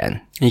and over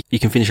again. You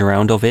can finish a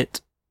round of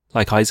it,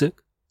 like Isaac?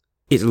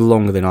 It's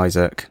longer than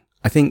Isaac.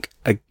 I think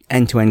an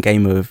end-to-end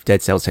game of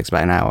Dead Cells takes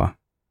about an hour,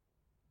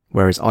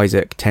 whereas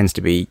Isaac tends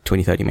to be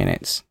 20-30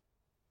 minutes.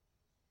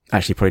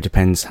 Actually, probably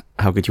depends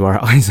how good you are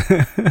at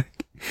Isaac.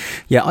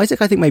 Yeah,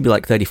 Isaac I think maybe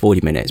like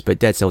 30-40 minutes, but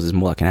Dead Cells is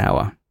more like an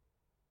hour.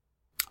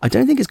 I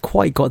don't think it's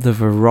quite got the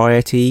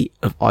variety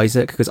of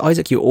Isaac, because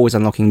Isaac you're always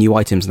unlocking new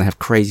items and they have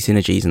crazy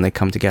synergies and they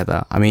come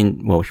together. I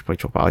mean, well, we should probably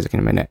talk about Isaac in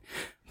a minute.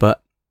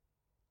 But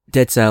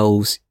Dead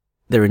Cells,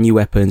 there are new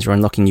weapons, you're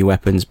unlocking new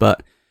weapons,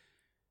 but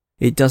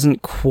it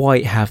doesn't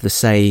quite have the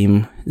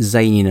same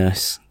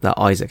zaniness that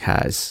Isaac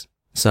has.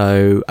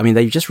 So, I mean,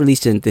 they've just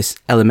released this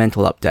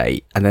Elemental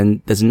update, and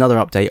then there's another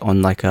update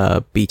on like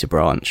a beta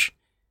branch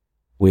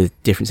with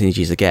different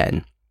synergies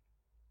again.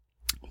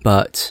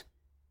 But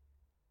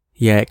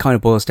yeah, it kind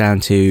of boils down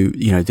to,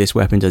 you know, this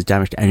weapon does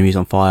damage to enemies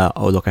on fire.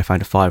 Oh, look, I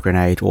found a fire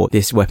grenade. Or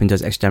this weapon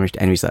does extra damage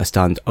to enemies that are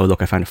stunned. Oh,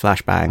 look, I found a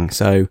flashbang.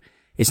 So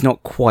it's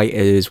not quite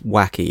as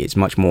wacky. It's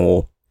much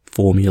more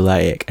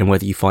formulaic. And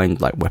whether you find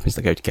like weapons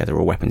that go together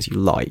or weapons you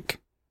like.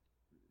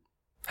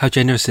 How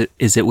generous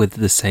is it with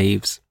the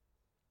saves?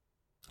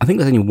 I think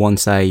there's only one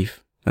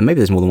save. And maybe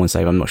there's more than one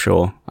save. I'm not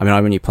sure. I mean,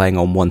 I'm only playing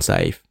on one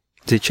save.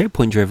 Is it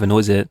checkpoint driven or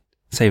is it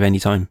save any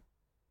time?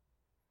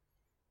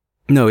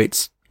 No,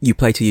 it's you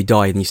play till you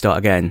die and you start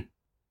again.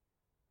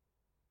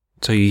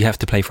 So you have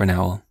to play for an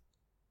hour?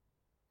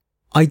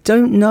 I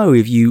don't know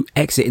if you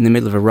exit in the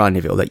middle of a run,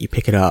 if it'll let you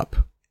pick it up.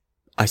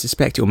 I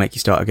suspect it'll make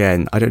you start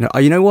again. I don't know.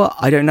 You know what?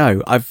 I don't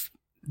know.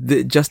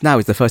 Just now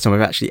is the first time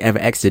I've actually ever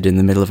exited in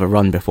the middle of a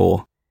run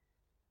before.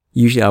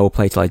 Usually I will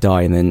play till I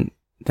die and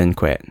then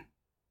quit.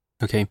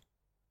 Okay.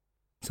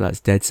 So that's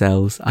Dead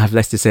Cells. I have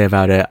less to say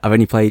about it. I've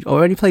only played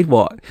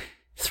what?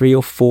 3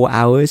 or 4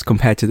 hours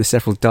compared to the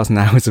several dozen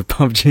hours of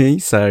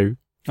PUBG, so...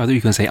 I thought you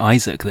were going to say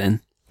Isaac then.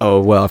 Oh,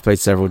 well, I've played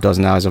several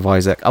dozen hours of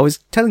Isaac. I was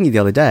telling you the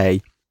other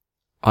day,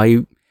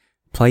 I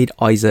played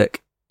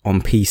Isaac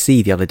on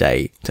PC the other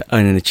day to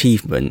earn an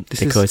achievement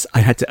because I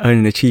had to earn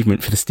an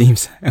achievement for the Steam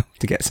sale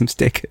to get some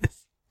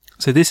stickers.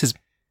 So this is...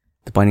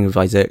 The Binding of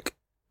Isaac,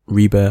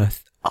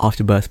 Rebirth,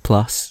 Afterbirth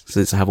Plus, so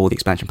this I have all the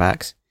expansion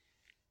packs.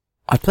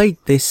 I played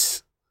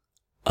this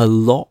a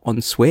lot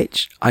on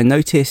Switch. I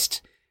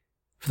noticed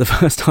for the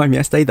first time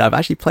yesterday that I've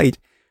actually played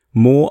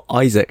more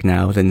Isaac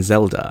now than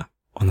Zelda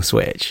on the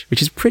Switch,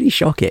 which is pretty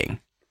shocking.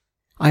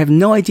 I have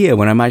no idea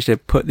when I managed to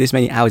put this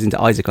many hours into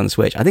Isaac on the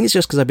Switch. I think it's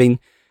just because I've been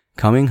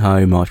coming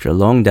home after a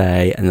long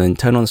day and then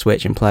turn on the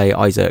Switch and play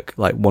Isaac,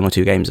 like 1 or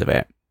 2 games of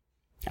it.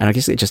 And I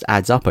guess it just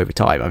adds up over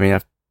time. I mean,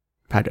 I've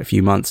had it a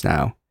few months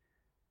now.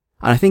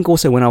 And I think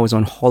also when I was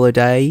on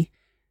holiday,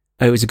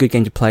 it was a good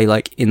game to play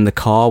like in the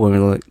car when we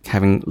were like,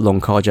 having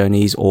long car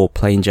journeys or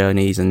plane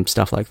journeys and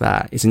stuff like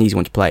that. It's an easy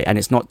one to play and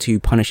it's not too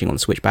punishing on the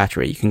Switch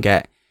battery. You can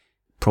get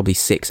probably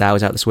 6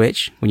 hours out of the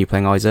Switch when you're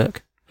playing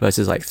Isaac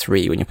versus like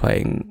 3 when you're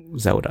playing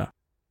Zelda.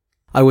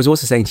 I was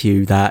also saying to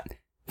you that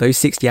those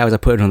 60 hours I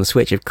put on the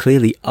Switch have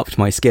clearly upped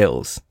my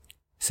skills,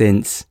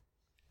 since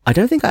I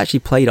don't think I actually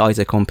played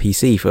Isaac on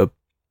PC for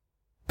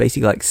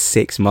basically like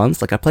 6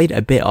 months. Like I played it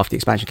a bit after the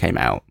expansion came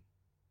out.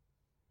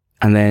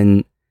 And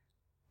then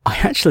I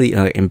actually,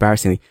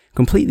 embarrassingly,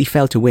 completely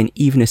failed to win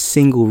even a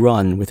single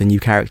run with a new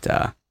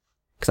character.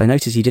 Because I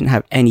noticed he didn't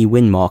have any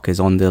win markers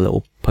on the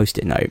little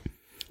post-it note.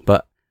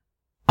 But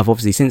I've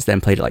obviously since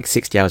then played it like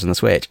 60 hours on the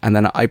Switch. And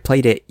then I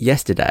played it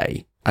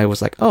yesterday. I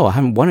was like, oh, I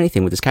haven't won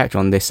anything with this character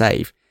on this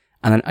save.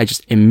 And then I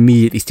just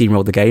immediately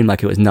steamrolled the game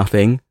like it was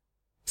nothing.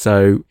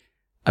 So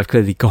I've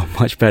clearly got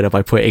much better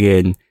by putting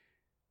in,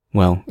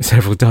 well,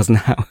 several dozen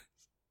hours.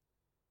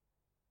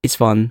 It's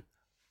fun.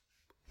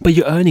 But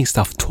you're earning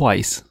stuff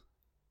twice.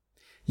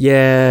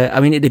 Yeah, I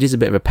mean, it is a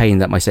bit of a pain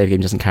that my save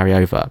game doesn't carry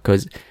over,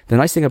 because the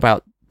nice thing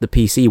about the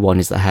PC one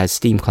is that it has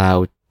Steam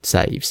Cloud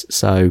saves.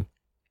 So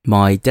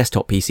my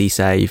desktop PC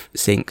save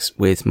syncs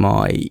with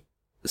my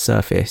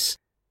Surface.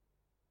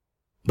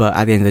 But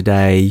at the end of the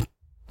day,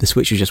 the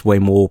Switch is just way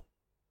more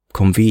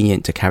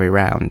convenient to carry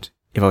around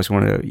if I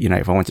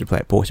wanted to play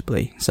it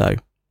portably. So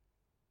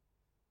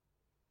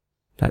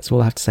that's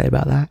all I have to say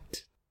about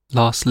that.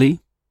 Lastly?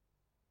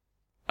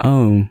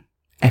 Oh,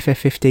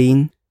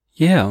 FF15?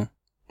 Yeah.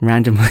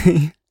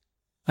 Randomly.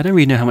 I don't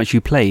really know how much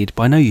you played,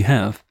 but I know you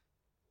have.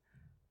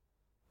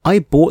 I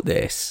bought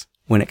this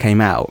when it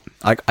came out.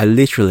 I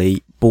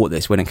literally bought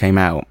this when it came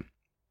out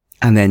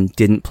and then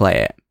didn't play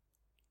it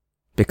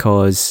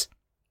because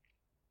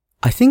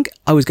I think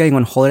I was going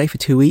on holiday for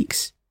 2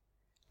 weeks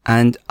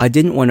and I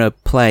didn't want to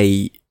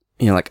play,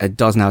 like a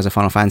dozen hours of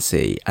Final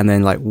Fantasy and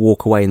then like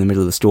walk away in the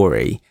middle of the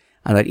story.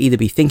 And I'd either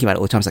be thinking about it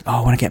all the time. It's like, oh,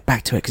 I want to get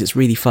back to it because it's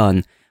really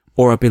fun.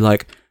 Or I'd be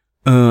like,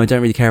 oh, I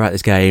don't really care about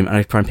this game. And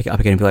I'd try and pick it up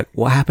again and be like,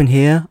 what happened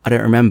here? I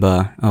don't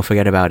remember. I'll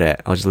forget about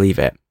it. I'll just leave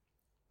it.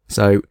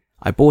 So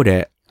I bought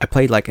it I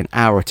played like an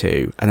hour or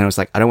two, and then I was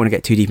like, I don't want to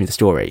get too deep into the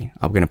story.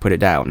 I'm going to put it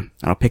down,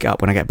 and I'll pick it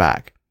up when I get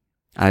back.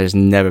 And I just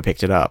never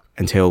picked it up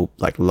until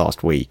like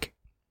last week,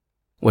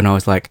 when I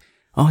was like,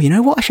 oh, you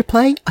know what I should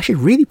play? I should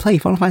really play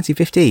Final Fantasy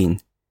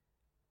 15.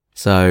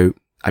 So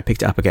I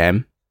picked it up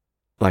again,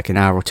 like an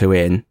hour or two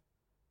in,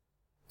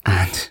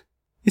 and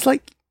it's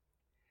like,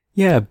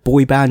 yeah,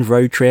 boy band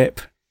road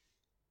trip,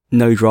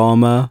 no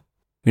drama.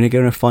 We're going to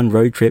go on a fun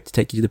road trip to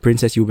take you to the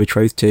princess you were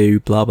betrothed to,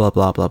 blah, blah,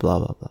 blah, blah, blah,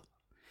 blah, blah.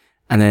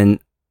 And then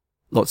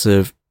lots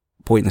of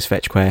pointless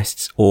fetch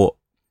quests, or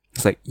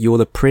it's like, you're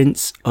the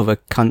prince of a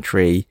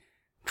country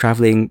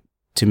traveling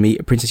to meet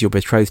a princess you're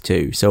betrothed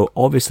to. So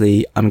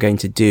obviously I'm going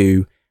to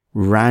do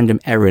random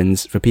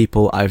errands for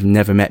people I've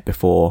never met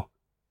before.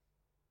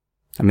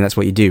 I mean, that's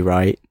what you do,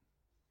 right?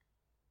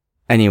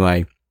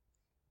 Anyway,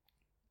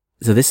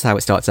 so this is how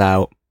it starts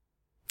out.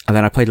 And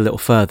then I played a little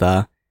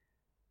further,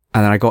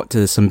 and then I got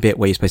to some bit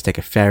where you're supposed to take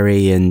a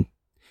ferry, and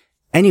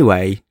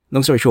anyway,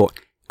 long story short,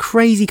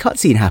 crazy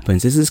cutscene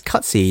happens. There's this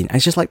cutscene, and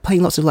it's just like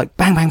playing lots of like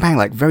bang, bang, bang,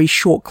 like very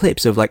short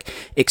clips of like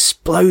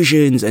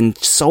explosions and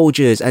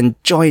soldiers and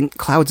giant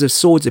clouds of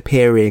swords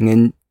appearing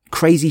and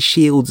crazy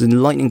shields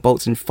and lightning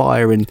bolts and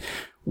fire, and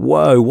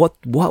whoa,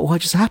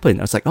 what just happened?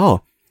 I was like,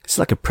 oh, it's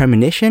like a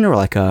premonition or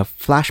like a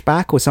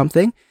flashback or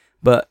something.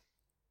 But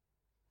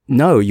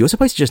no, you're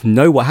supposed to just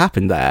know what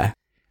happened there.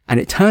 And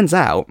it turns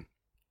out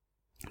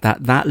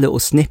that little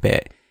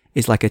snippet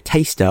is like a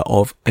taster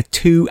of a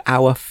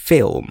 2-hour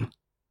film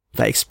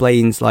that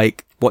explains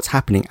like what's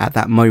happening at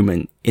that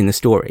moment in the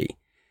story.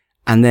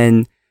 And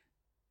then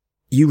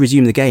you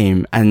resume the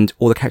game and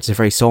all the characters are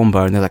very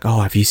somber, and they're like,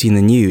 oh, have you seen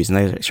the news? And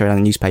they show down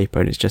the newspaper,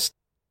 and it's just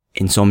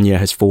insomnia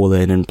has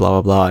fallen and blah,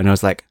 blah, blah. And I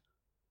was like,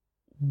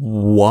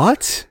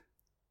 what?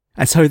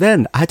 And so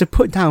then I had to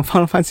put down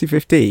Final Fantasy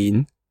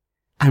 15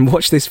 and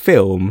watch this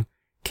film,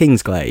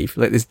 Kingsglaive,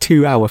 like this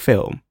 2-hour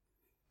film.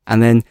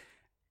 And then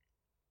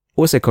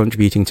also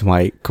contributing to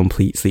my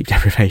complete sleep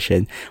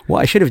deprivation, what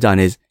I should have done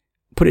is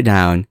put it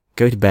down,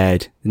 go to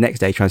bed, the next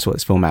day try and sort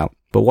this film out.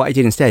 But what I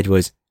did instead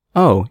was,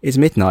 oh, it's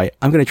midnight,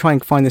 I'm going to try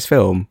and find this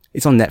film.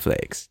 It's on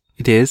Netflix.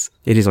 It is?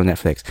 It is on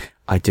Netflix.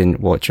 I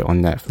didn't watch it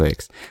on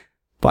Netflix.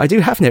 But I do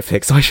have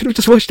Netflix, so I should have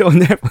just watched it on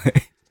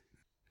Netflix.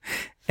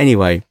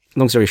 Anyway,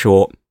 long story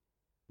short,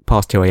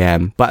 past 2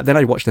 a.m. But then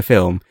I watched the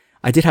film.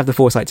 I did have the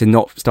foresight to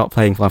not start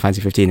playing Final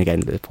Fantasy 15 again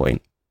at this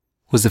point.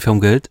 Was the film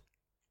good?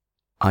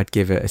 I'd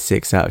give it a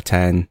 6 out of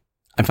 10.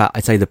 In fact,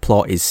 I'd say the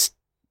plot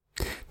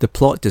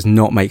does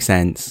not make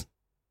sense.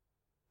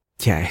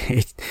 Yeah,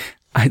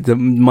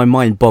 my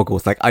mind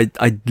boggles. Like,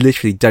 I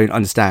literally don't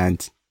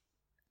understand.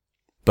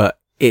 But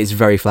it is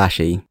very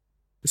flashy.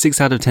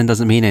 6 out of 10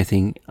 doesn't mean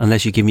anything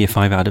unless you give me a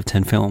 5 out of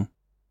 10 film.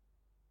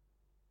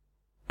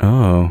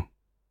 Oh.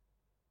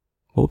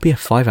 What would be a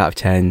 5 out of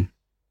 10?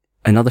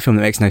 Another film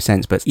that makes no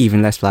sense, but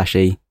even less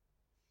flashy.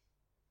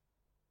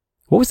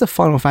 What was the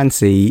Final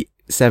Fantasy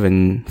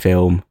 7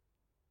 film?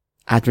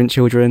 Advent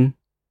Children?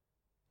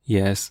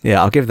 Yes.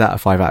 Yeah, I'll give that a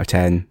 5 out of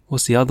 10.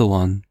 What's the other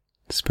one?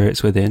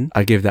 Spirits Within?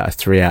 I'd give that a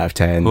 3 out of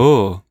 10.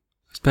 Oh,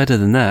 it's better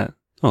than that.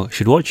 Oh, I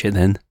should watch it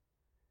then.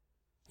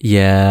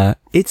 Yeah,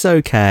 it's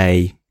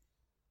okay.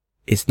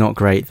 It's not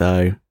great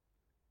though.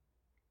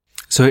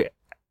 So,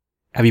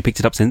 have you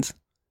picked it up since?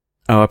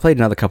 Oh, I played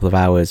another couple of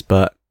hours,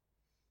 but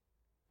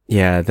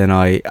yeah, then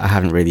I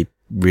haven't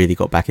really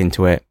got back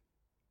into it.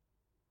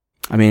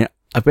 I mean,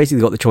 I've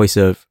basically got the choice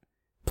of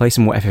play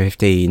some more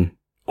FF15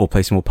 or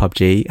play some more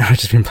PUBG. I've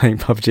just been playing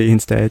PUBG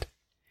instead.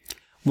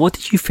 What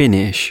did you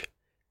finish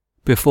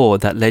before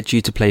that led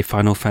you to play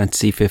Final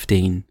Fantasy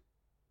 15?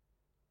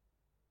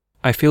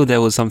 I feel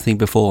there was something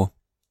before.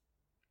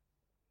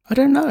 I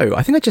don't know.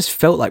 I think I just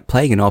felt like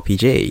playing an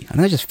RPG. I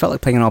think I just felt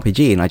like playing an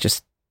RPG, and I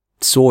just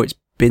saw it's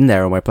been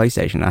there on my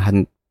PlayStation. I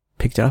hadn't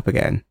picked it up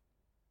again.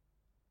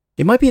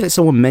 It might be that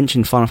someone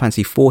mentioned Final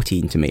Fantasy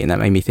 14 to me, and that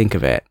made me think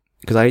of it.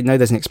 Because I know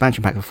there's an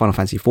expansion pack for Final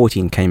Fantasy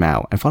 14 came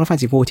out, and Final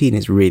Fantasy 14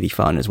 is really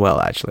fun as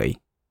well, actually.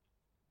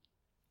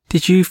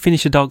 Did you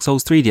finish the Dark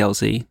Souls 3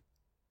 DLC?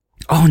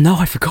 Oh no,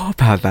 I forgot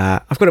about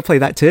that. I've got to play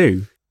that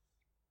too.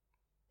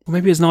 Or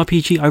maybe it's an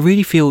RPG. I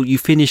really feel you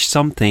finished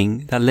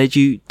something that led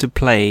you to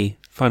play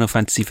Final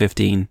Fantasy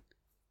 15.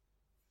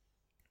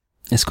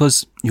 It's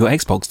because your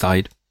Xbox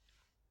died.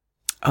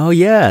 Oh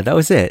yeah, that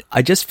was it.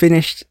 I just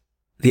finished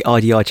the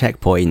RDR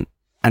checkpoint,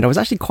 and I was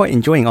actually quite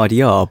enjoying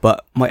RDR,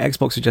 but my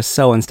Xbox was just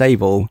so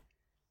unstable,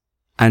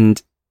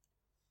 and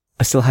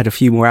I still had a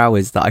few more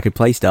hours that I could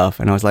play stuff,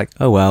 and I was like,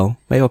 oh well,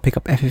 maybe I'll pick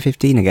up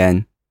FF15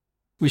 again.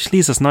 Which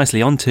leads us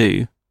nicely on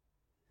to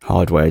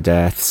hardware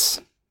deaths.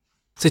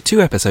 So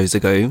 2 episodes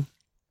ago,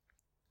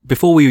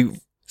 before we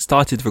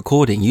started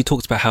recording, you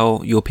talked about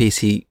how your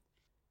PC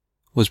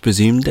was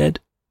presumed dead.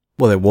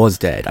 Well, it was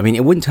dead. I mean,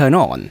 it wouldn't turn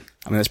on.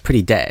 I mean, that's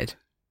pretty dead.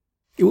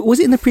 Was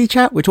it in the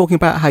pre-chat? We're talking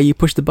about how you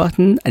push the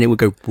button and it would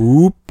go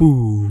boop,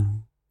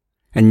 boop.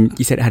 And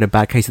you said it had a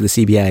bad case of the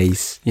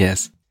CBAs.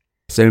 Yes.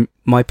 So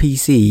my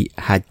PC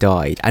had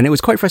died, and it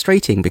was quite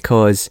frustrating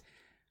because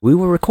we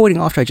were recording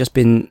after I'd just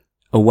been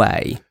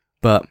away,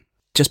 but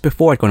just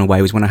before I'd gone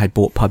away was when I had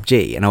bought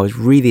PUBG, and I was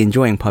really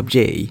enjoying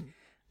PUBG.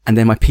 And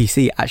then my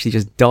PC actually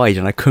just died,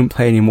 and I couldn't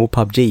play any more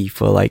PUBG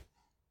for like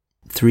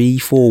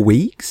 3-4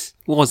 weeks.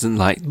 Wasn't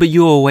like, but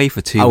you were away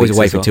for 2 weeks. I was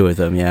away as for well. 2 of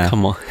them, yeah.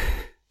 Come on.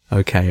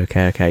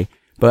 Okay.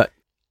 But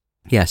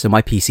yeah, so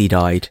my PC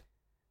died,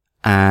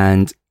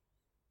 and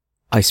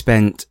I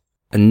spent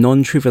a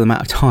non-trivial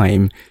amount of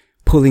time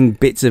pulling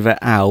bits of it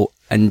out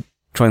and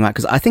trying that,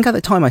 because I think at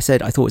the time I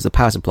said I thought it was the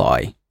power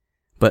supply,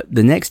 but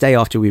the next day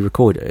after we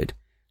recorded,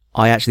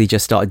 I actually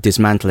just started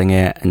dismantling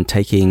it and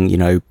taking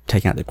out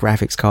the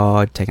graphics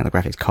card, taking out the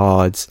graphics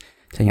cards,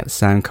 taking out the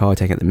sound card,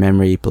 taking out the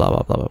memory, blah,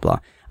 blah, blah, blah, blah.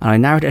 And I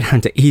narrowed it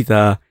down to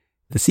either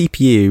the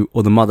CPU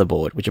or the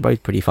motherboard, which are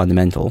both pretty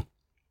fundamental.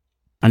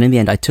 And in the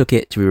end, I took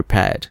it to be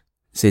repaired,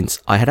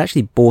 since I had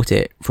actually bought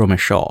it from a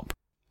shop.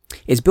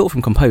 It's built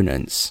from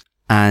components,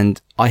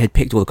 and I had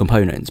picked all the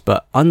components,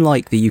 but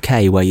unlike the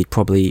UK where you'd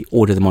probably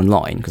order them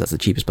online, because that's the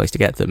cheapest place to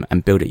get them,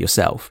 and build it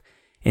yourself,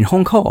 in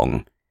Hong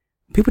Kong,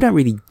 people don't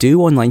really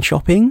do online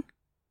shopping.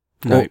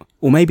 No.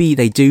 Or maybe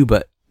they do,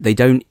 but they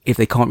don't if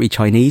they can't read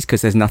Chinese,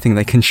 because there's nothing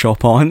they can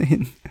shop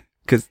on,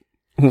 because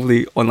all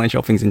the online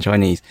shopping's in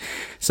Chinese.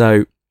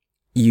 So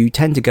you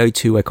tend to go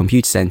to a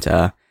computer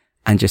center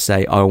and just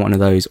say, oh, one of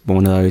those, one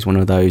of those, one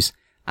of those.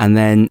 And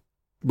then,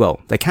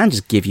 well, they can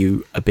just give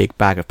you a big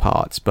bag of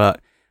parts, but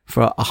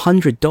for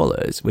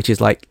 $100, which is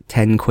like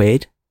 10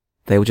 quid,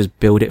 they will just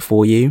build it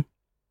for you.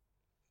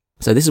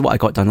 So this is what I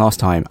got done last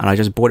time, and I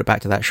just brought it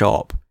back to that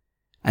shop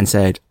and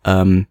said,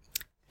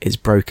 it's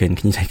broken.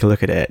 Can you take a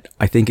look at it?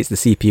 I think it's the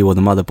CPU or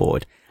the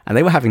motherboard. And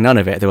they were having none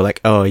of it. They were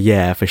like, oh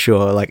yeah, for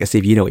sure. Like, as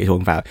if you know what you're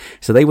talking about.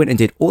 So they went and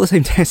did all the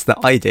same tests that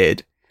I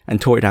did and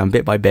tore it down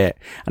bit by bit.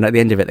 And at the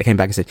end of it, they came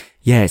back and said,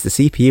 yeah, it's the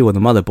CPU or the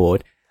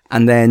motherboard.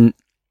 And then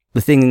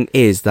the thing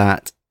is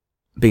that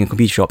being a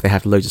computer shop, they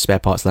have loads of spare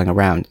parts lying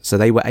around. So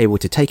they were able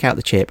to take out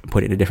the chip and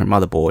put it in a different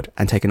motherboard,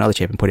 and take another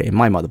chip and put it in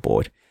my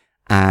motherboard.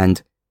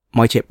 And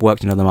my chip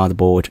worked in another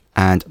motherboard,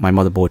 and my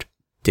motherboard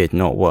did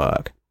not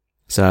work.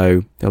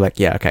 So they're like,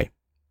 yeah, okay,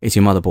 it's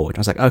your motherboard. I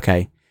was like,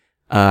 okay,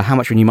 how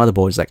much for a new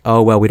motherboard? It's like,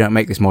 oh, well, we don't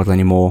make this model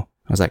anymore.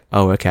 I was like,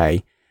 oh,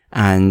 okay.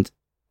 And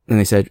then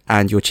they said,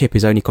 and your chip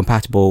is only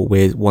compatible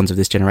with ones of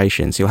this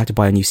generation, so you'll have to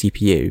buy a new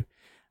CPU.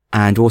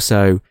 And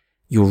also,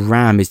 your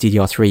RAM is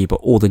DDR3,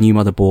 but all the new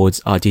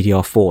motherboards are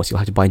DDR4, so you'll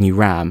have to buy new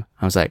RAM.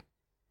 I was like,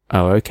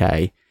 oh,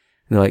 okay.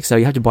 And they're like, so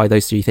you have to buy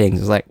those 3 things.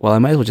 I was like, well, I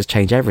may as well just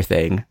change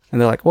everything. And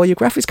they're like, well, your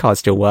graphics card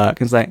still work.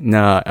 And it's like,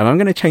 no, if I'm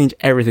going to change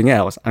everything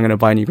else, I'm going to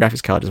buy a new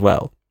graphics card as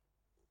well.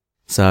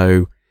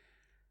 So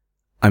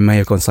I may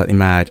have gone slightly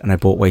mad and I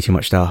bought way too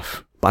much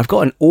stuff. But I've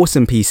got an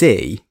awesome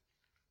PC.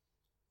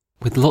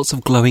 With lots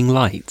of glowing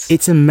lights.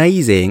 It's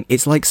amazing.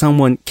 It's like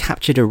someone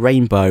captured a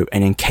rainbow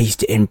and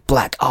encased it in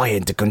black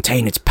iron to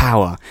contain its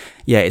power.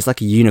 Yeah, it's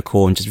like a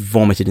unicorn just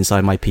vomited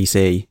inside my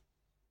PC.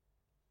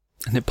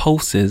 And it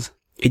pulses.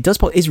 It does,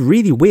 it's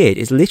really weird.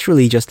 It's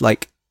literally just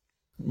like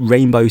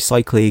rainbow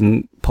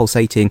cycling,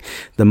 pulsating.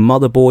 The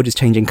motherboard is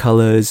changing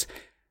colors.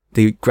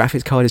 The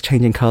graphics card is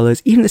changing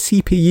colors. Even the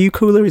CPU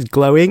cooler is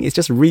glowing. It's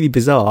just really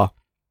bizarre.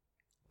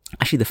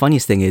 Actually, the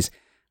funniest thing is,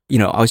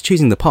 I was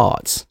choosing the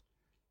parts,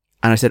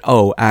 and I said,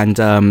 oh, and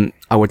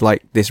I would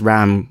like this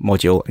RAM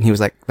module. And he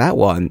was like, that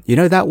one?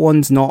 That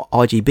one's not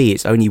RGB.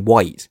 It's only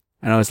white.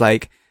 And I was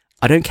like,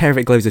 I don't care if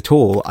it glows at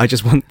all. I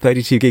just want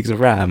 32 gigs of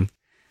RAM.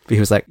 But he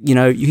was like, you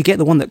could get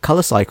the one that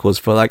color cycles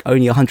for like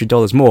only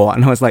 $100 more.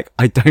 And I was like,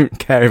 I don't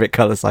care if it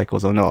color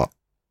cycles or not.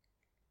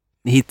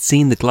 He'd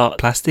seen the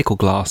plastic or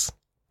glass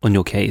on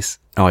your case.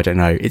 Oh, I don't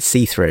know. It's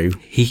see-through.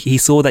 He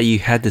saw that you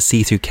had the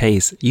see-through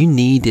case. You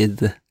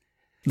needed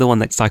the one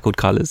that cycled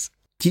colors.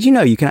 Did you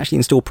know you can actually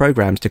install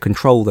programs to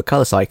control the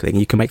color cycling?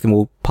 You can make them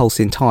all pulse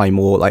in time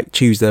or like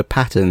choose the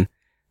pattern.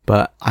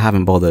 But I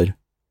haven't bothered.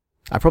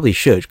 I probably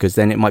should, because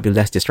then it might be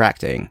less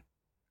distracting.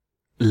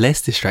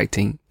 Less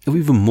distracting? Or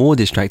even more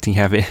distracting,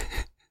 have it.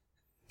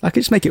 I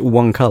could just make it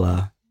one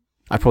color.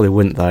 I probably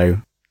wouldn't,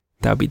 though.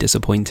 That would be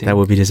disappointing. That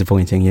would be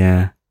disappointing,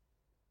 yeah.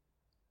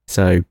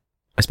 So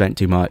I spent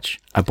too much.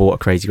 I bought a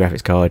crazy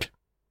graphics card.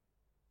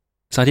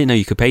 So I didn't know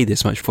you could pay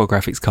this much for a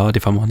graphics card,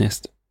 if I'm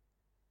honest.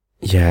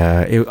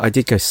 Yeah, I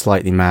did go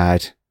slightly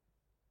mad.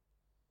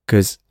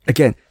 Because,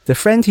 again, the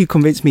friend who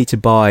convinced me to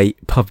buy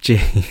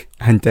PUBG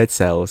and Dead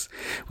Cells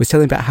was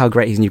telling about how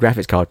great his new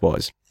graphics card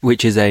was.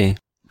 Which is a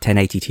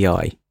 1080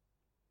 Ti.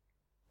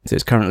 So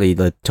it's currently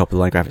the top of the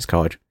line graphics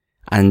card.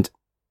 And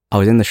I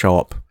was in the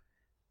shop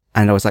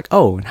and I was like,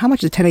 oh, and how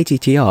much is a 1080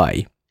 Ti?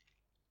 And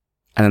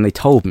then they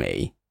told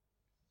me.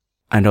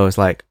 And I was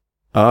like,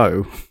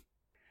 oh.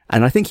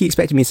 And I think he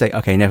expected me to say,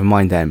 okay, never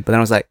mind then. But then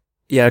I was like,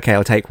 yeah, okay,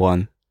 I'll take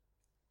one.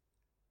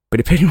 But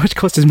it pretty much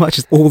cost as much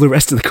as all the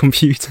rest of the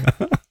computer.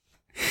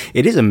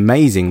 It is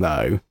amazing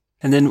though.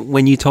 And then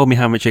when you told me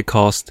how much it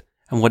cost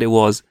and what it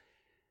was,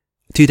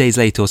 2 days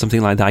later or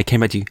something like that, I came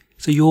back to you.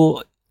 So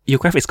your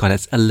graphics card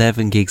has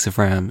 11 gigs of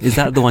RAM. Is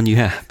that the one you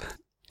have?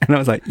 And I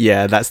was like,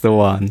 yeah, that's the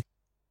one.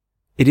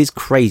 It is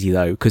crazy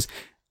though, because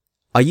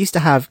I used to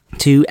have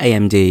 2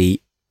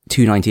 AMD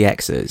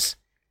 290Xs,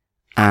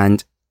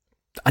 and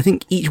I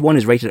think each one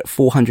is rated at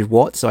 400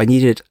 watts. So I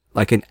needed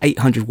like an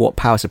 800 watt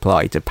power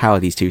supply to power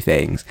these two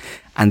things.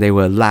 And they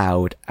were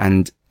loud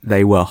and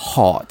they were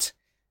hot,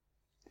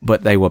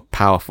 but they were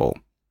powerful.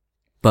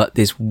 But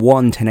this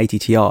one 1080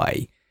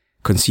 Ti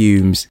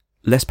consumes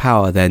less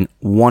power than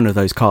one of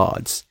those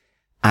cards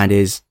and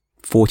is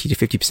 40 to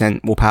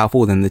 50% more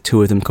powerful than the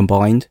two of them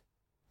combined.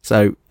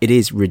 So it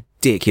is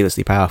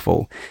ridiculously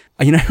powerful.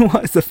 And you know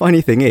what? The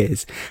funny thing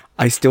is,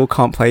 I still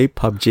can't play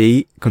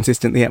PUBG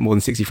consistently at more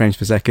than 60 frames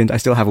per second. I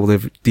still have all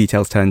the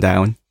details turned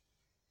down.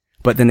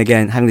 But then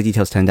again, having the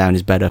details turned down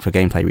is better for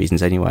gameplay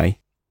reasons anyway.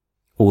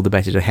 All the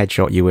better to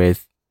headshot you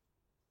with.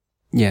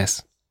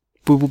 Yes.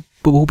 But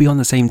we'll be on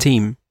the same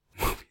team.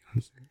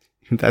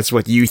 That's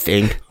what you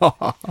think.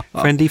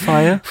 Friendly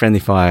fire? Friendly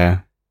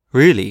fire.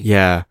 Really?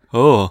 Yeah.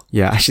 Oh.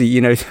 Yeah, actually,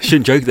 you know...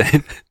 Shouldn't joke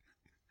then.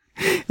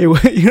 It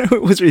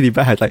was really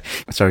bad. Like,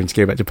 sorry, just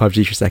go back to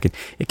PUBG for a second.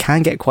 It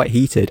can get quite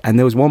heated. And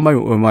there was one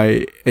moment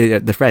where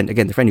the friend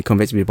who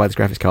convinced me to buy this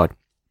graphics card,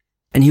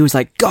 and he was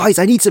like, guys,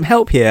 I need some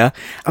help here.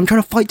 I'm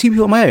trying to fight two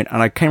people on my own.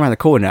 And I came around the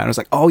corner and I was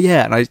like, oh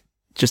yeah. And I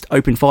just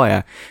opened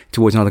fire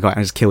towards another guy and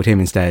I just killed him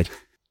instead.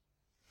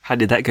 How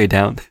did that go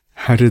down?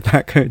 How did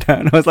that go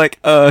down? I was like,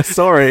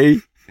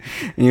 sorry.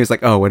 And he was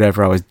like, oh,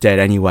 whatever. I was dead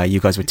anyway. You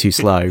guys were too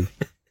slow.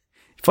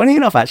 Funny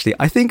enough, actually,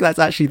 I think that's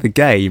actually the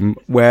game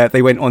where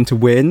they went on to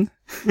win.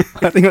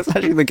 I think that's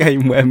actually the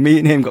game where me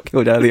and him got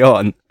killed early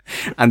on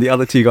and the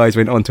other two guys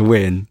went on to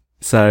win.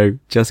 So,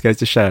 just goes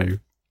to show.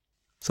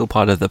 It's all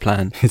part of the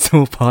plan. It's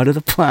all part of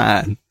the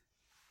plan.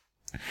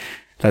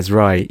 That's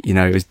right. You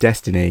know, it was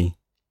destiny.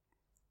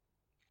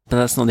 But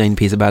that's not the only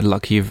piece of bad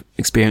luck you've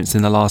experienced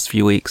in the last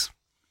few weeks.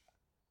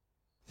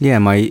 Yeah,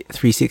 my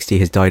 360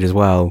 has died as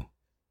well.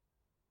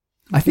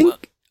 I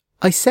think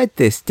I said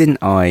this, didn't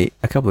I,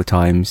 a couple of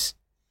times,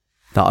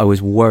 that I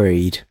was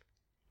worried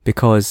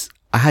because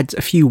I had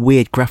a few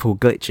weird graphical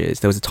glitches.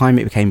 There was a time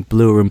it became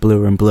bluer and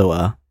bluer and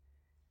bluer.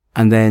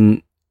 And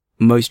then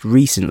most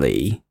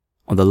recently,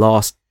 on the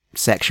last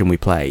section we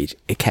played,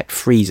 it kept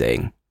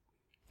freezing,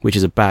 which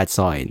is a bad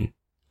sign.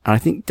 And I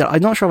think that,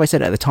 I'm not sure if I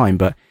said it at the time,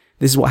 but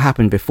this is what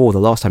happened before the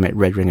last time at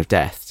Red Ring of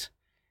Death.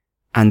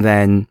 And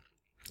then...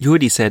 You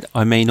already said,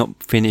 I may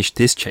not finish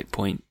this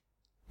checkpoint.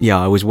 Yeah,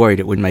 I was worried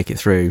it wouldn't make it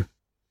through.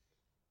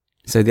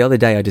 So the other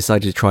day I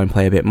decided to try and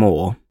play a bit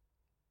more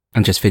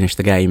and just finish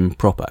the game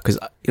proper. Because,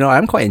 you know,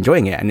 I'm quite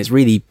enjoying it and it's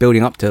really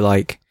building up to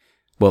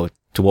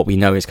to what we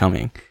know is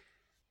coming.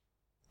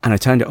 And I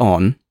turned it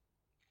on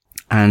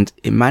and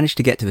it managed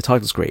to get to the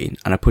title screen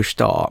and I pushed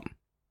start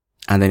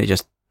and then it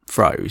just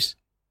froze.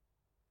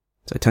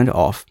 So I turned it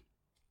off,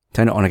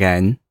 turned it on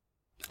again,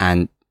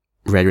 and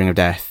Red Ring of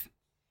Death.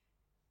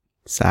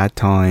 Sad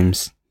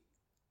times.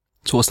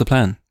 So what's the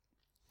plan?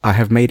 I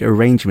have made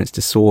arrangements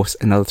to source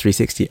another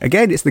 360.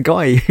 Again, it's the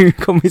guy who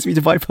convinced me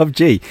to buy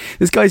PUBG.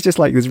 This guy's just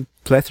like this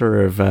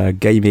plethora of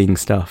gaming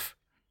stuff.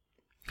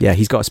 Yeah,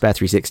 he's got a spare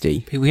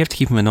 360. We have to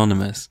keep him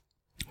anonymous.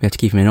 We have to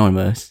keep him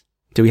anonymous.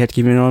 Do we have to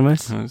keep him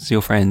anonymous? Oh, it's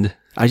your friend.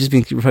 I've just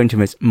been referring to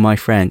him as my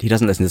friend. He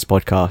doesn't listen to this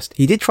podcast.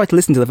 He did try to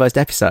listen to the first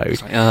episode.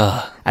 It's like,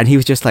 ugh. And he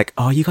was just like,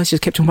 oh, you guys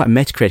just kept talking about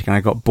Metacritic and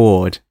I got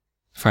bored.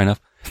 Fair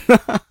enough.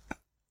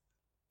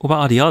 What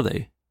about RDR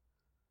though?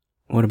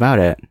 What about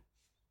it?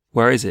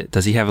 Where is it?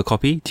 Does he have a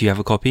copy? Do you have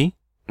a copy?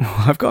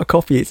 I've got a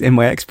copy. It's in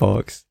my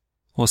Xbox.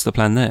 What's the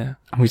plan there?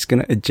 I'm just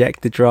going to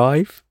eject the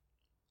drive.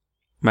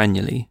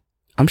 Manually?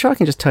 I'm sure I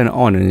can just turn it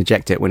on and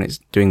eject it when it's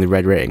doing the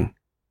red ring.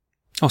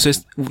 Oh, so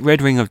it's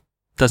red ring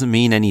doesn't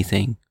mean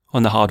anything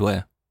on the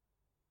hardware?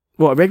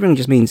 Well, a red ring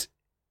just means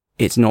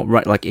it's not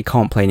right, like it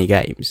can't play any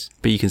games.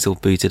 But you can still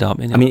boot it up,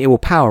 innit? I mean, it will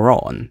power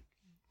on,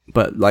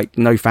 but like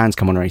no fans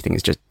come on or anything.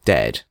 It's just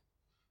dead.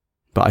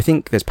 But I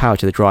think there's power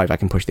to the drive. I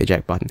can push the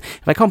eject button.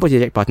 If I can't push the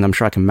eject button, I'm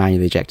sure I can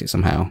manually eject it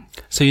somehow.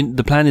 So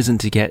the plan isn't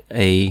to get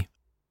a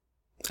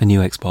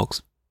new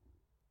Xbox?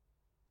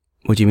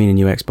 What do you mean a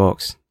new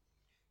Xbox?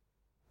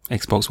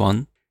 Xbox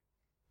One?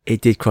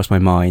 It did cross my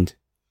mind,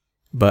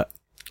 but...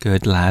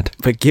 Good lad.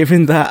 But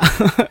given that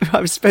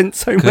I've spent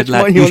so Good much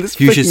lad. money on this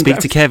You should speak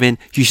to Kevin.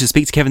 You should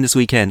speak to Kevin this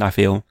weekend, I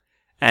feel.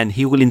 And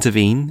he will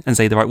intervene and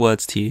say the right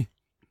words to you.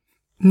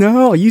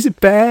 No, I'll use it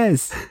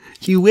bears.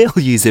 You will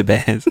use it,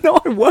 Bears.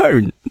 No, I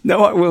won't.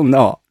 No, I will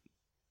not.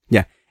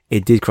 Yeah,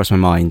 it did cross my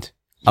mind.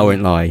 I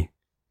won't lie.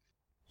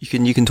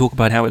 You can talk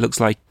about how it looks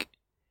like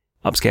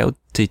upscaled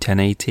to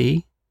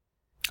 1080.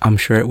 I'm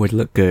sure it would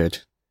look good.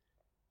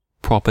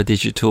 Proper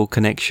digital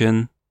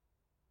connection.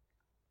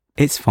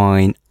 It's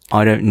fine.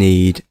 I don't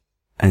need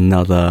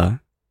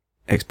another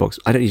Xbox.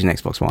 I don't need an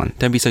Xbox One.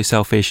 Don't be so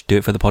selfish. Do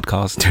it for the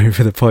podcast. Do it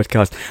for the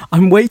podcast.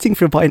 I'm waiting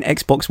for buy an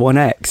Xbox One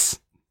X.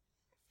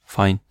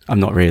 Fine. I'm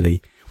not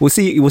really. We'll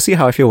see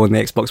how I feel when the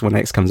Xbox One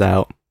X comes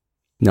out.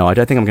 No, I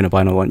don't think I'm going to buy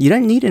another one. You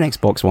don't need an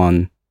Xbox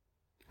One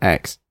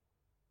X.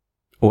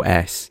 Or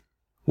S.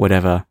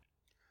 Whatever.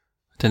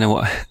 I don't know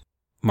what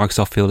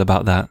Microsoft feel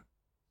about that.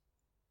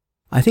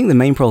 I think the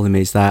main problem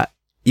is that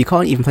you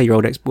can't even play your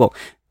old Xbox. Well,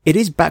 it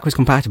is backwards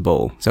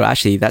compatible. So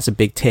actually, that's a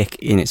big tick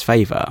in its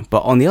favour.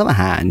 But on the other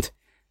hand,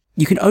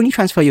 you can only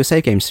transfer your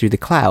save games through the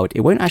cloud.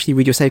 It won't actually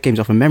read your save games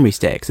off a memory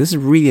stick. So this is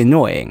really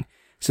annoying.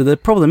 So the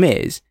problem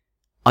is,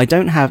 I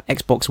don't have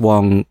Xbox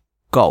One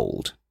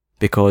Gold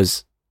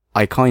because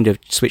I kind of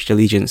switched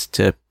allegiance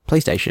to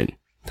PlayStation.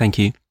 Thank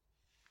you.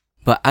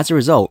 But as a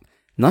result,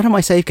 none of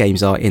my save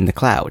games are in the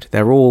cloud.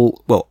 They're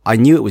all, well, I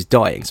knew it was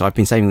dying, so I've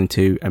been saving them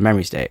to a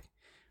memory stick.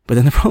 But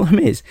then the problem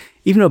is,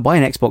 even though I buy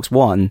an Xbox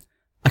One,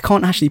 I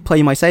can't actually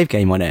play my save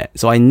game on it.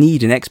 So I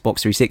need an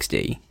Xbox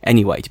 360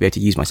 anyway to be able to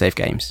use my save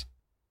games.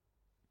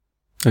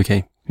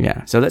 Okay.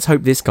 Yeah, so let's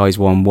hope this guy's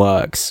one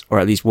works, or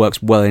at least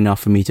works well enough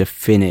for me to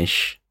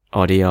finish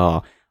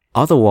RDR.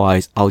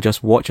 Otherwise, I'll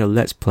just watch a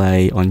Let's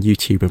Play on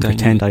YouTube and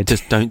pretend I did.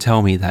 Just don't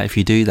tell me that. If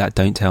you do that,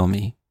 don't tell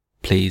me.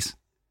 Please.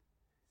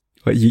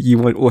 But you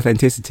want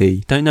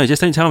authenticity?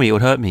 Just don't tell me. It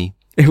would hurt me.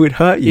 It would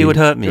hurt you? It would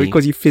hurt me. It would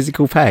cause you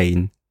physical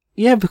pain?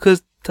 Yeah,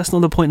 because that's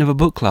not the point of a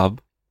book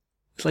club.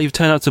 It's like you've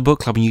turned out to a book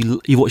club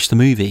and you watch the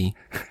movie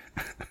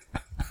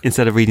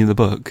instead of reading the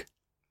book.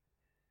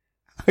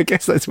 I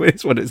guess that's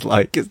what it's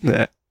like, isn't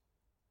it?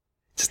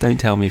 Just don't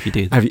tell me if you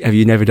do that. Have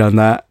you never done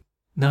that?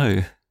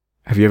 No.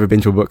 Have you ever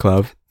been to a book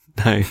club?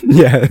 No.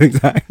 Yeah,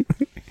 exactly.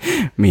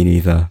 Me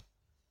neither.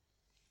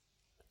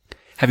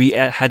 Have you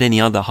had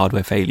any other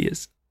hardware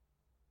failures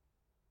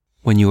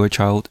when you were a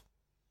child?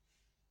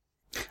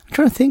 I'm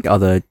trying to think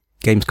other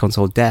games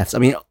console deaths. I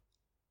mean,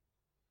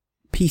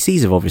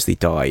 PCs have obviously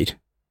died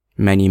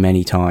many,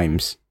 many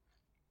times.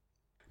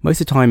 Most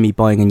of the time, me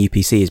buying a new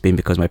PC has been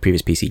because my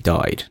previous PC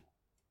died.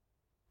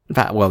 In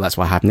fact, well, that's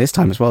what happened this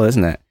time as well,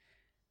 isn't it?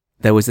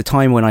 There was a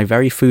time when I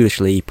very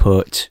foolishly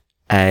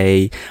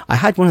I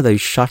had one of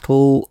those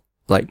shuttle,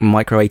 like,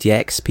 Micro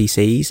ATX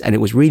PCs, and it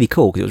was really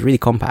cool because it was really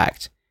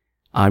compact.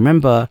 I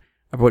remember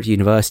I brought it to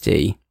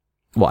university.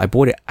 Well, I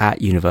bought it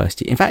at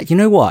university. In fact, you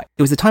know what?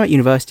 It was the time at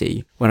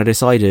university when I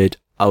decided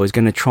I was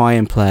going to try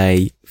and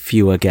play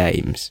fewer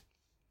games.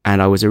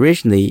 And I was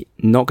originally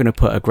not going to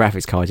put a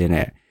graphics card in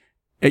it.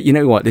 You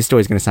know what? This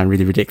story is going to sound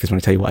really ridiculous when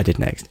I tell you what I did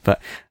next.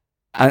 But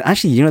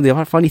actually, you know,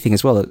 the funny thing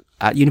as well,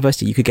 at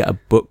university, you could get a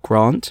book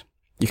grant.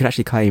 You could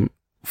actually claim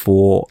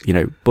for, you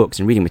know, books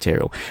and reading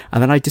material.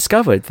 And then I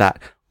discovered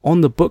that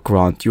on the book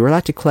grant, you were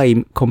allowed to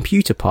claim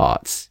computer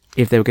parts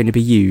if they were going to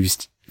be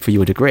used for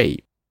your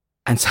degree.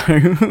 And so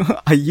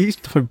I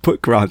used my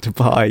book grant to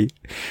buy,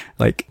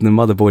 like, the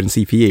motherboard and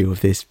CPU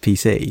of this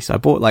PC. So I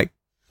bought, like,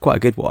 quite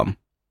a good one.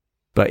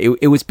 But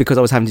it was because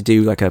I was having to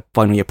do, like, a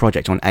final year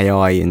project on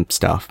AI and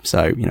stuff.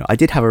 So, you know, I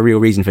did have a real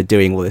reason for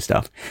doing all this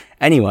stuff.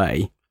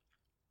 Anyway,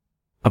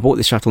 I bought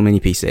this Shuttle Mini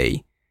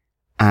PC.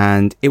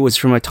 And it was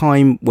from a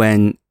time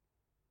when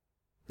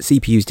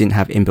CPUs didn't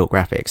have inbuilt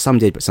graphics. Some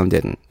did, but some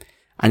didn't.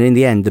 And in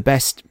the end, the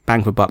best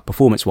bang for buck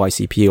performance-wise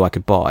CPU I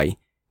could buy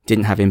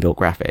didn't have inbuilt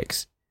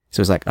graphics. So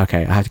it was like,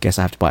 okay, I have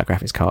to buy a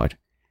graphics card.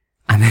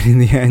 And then in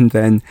the end,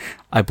 then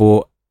I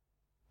bought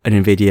an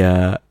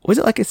Nvidia, was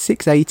it like a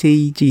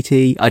 680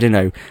 GT? I don't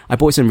know. I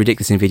bought some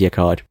ridiculous Nvidia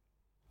card.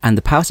 And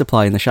the power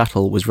supply in the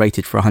Shuttle was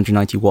rated for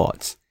 190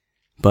 watts.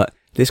 But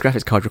this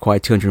graphics card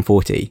required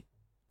 240.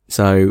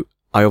 So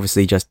I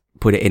obviously just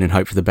put it in and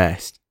hoped for the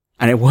best.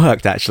 And it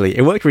worked, actually.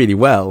 It worked really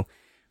well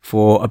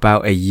for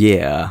about a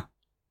year.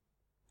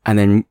 And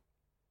then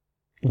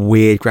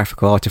weird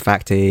graphical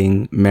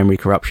artifacting, memory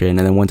corruption, and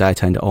then one day I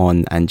turned it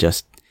on and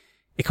just,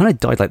 it kind of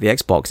died like the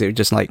Xbox. It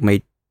just like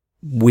made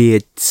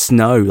weird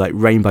snow, like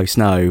rainbow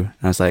snow. And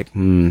I was like,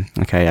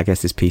 okay, I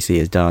guess this PC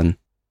is done.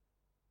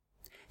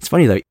 It's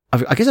funny though,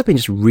 I guess I've been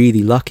just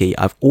really lucky.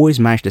 I've always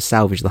managed to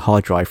salvage the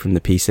hard drive from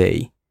the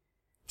PC.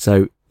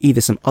 So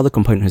either some other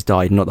component has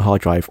died, not the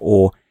hard drive,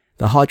 or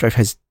the hard drive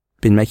has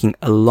been making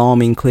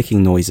alarming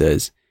clicking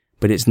noises,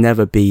 but it's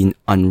never been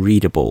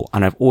unreadable.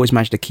 And I've always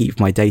managed to keep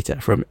my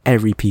data from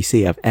every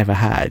PC I've ever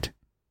had.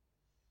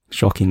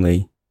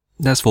 Shockingly.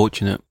 That's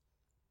fortunate.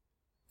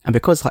 And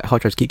because like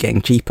hard drives keep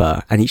getting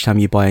cheaper, and each time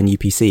you buy a new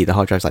PC, the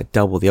hard drive's like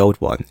double the old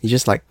one, you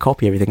just like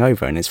copy everything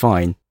over and it's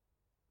fine.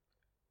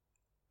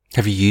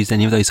 Have you used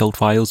any of those old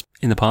files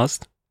in the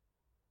past?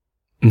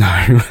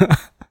 No.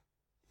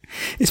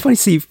 It's funny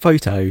to see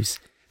photos,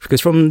 because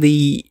from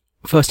the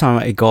first time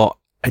I got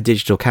a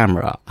digital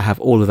camera, I have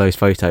all of those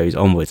photos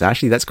onwards.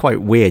 Actually, that's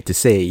quite weird to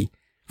see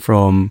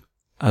from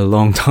a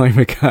long time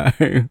ago.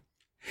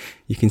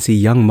 You can see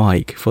young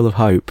Mike, full of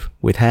hope,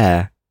 with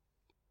hair.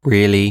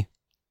 Really?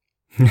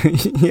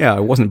 Yeah, I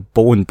wasn't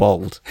born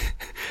bald.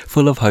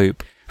 Full of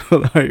hope.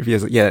 Full of hope,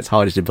 yes. Yeah, that's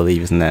harder to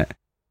believe, isn't it?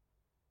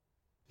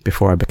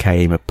 Before I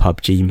became a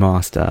PUBG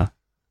master.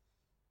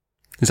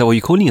 Is that what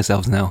you're calling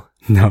yourselves now?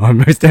 No, I'm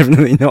most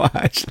definitely not,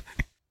 actually.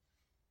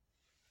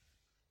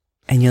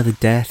 Any other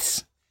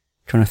deaths?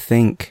 Trying to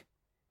think.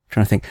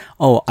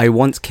 Oh, I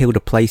once killed a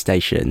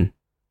PlayStation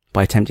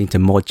by attempting to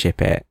mod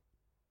chip it.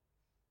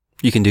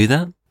 You can do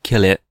that?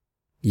 Kill it?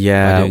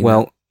 Yeah,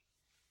 well,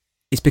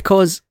 it's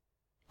because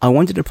I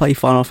wanted to play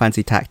Final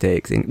Fantasy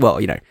Tactics.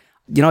 Well, you know,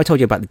 I told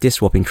you about the disc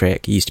swapping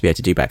trick you used to be able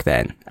to do back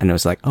then. And it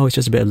was like, oh, it's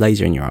just a bit of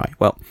laser in your eye.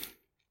 Well,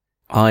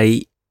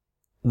 I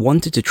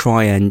wanted to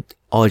try and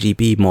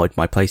RGB mod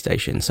my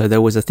PlayStation. So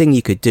there was a thing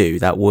you could do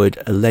that would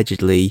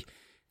allegedly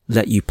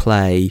let you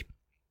play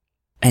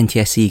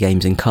NTSC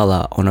games in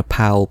colour on a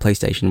PAL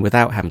PlayStation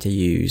without having to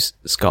use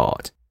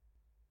SCART.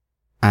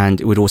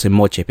 And it would also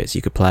mod chip it so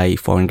you could play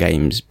foreign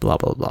games, blah,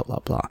 blah, blah, blah,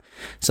 blah.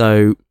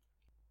 So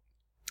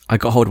I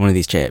got hold of one of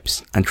these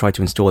chips and tried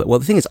to install it. Well,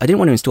 the thing is, I didn't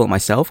want to install it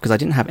myself because I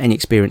didn't have any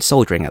experience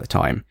soldering at the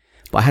time.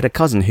 But I had a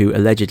cousin who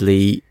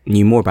allegedly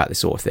knew more about this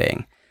sort of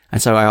thing.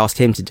 And so I asked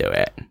him to do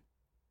it.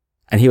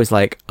 And he was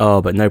like,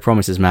 oh, but no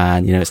promises,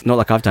 man. You know, it's not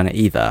like I've done it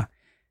either.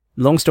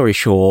 Long story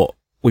short,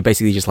 we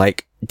basically just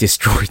like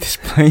destroyed this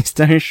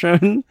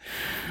PlayStation.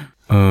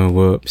 Oh,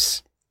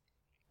 whoops.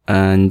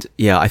 And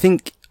yeah, I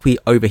think we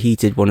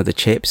overheated one of the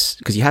chips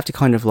because you have to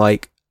kind of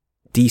like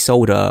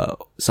desolder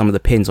some of the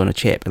pins on a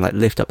chip and like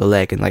lift up the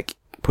leg and like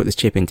put this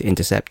chip in to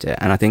intercept it.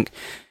 And I think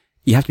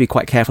you have to be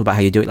quite careful about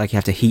how you do it. Like you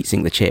have to heat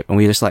sink the chip, and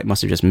we just like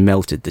must have just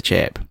melted the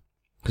chip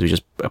because we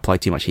just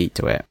applied too much heat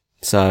to it.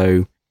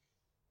 So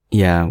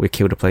yeah, we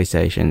killed a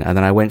PlayStation. And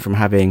then I went from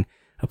having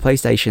a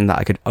PlayStation that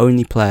I could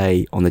only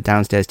play on the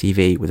downstairs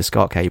TV with a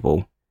SCART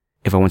cable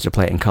if I wanted to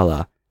play it in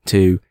colour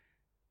to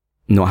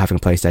not having a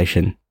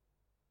PlayStation.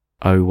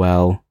 Oh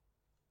well.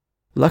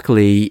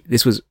 Luckily,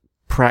 this was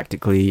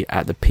practically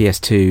at the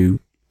PS2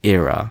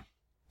 era.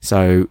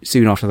 So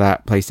soon after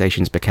that,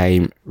 PlayStations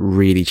became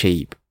really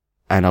cheap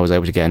and I was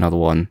able to get another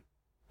one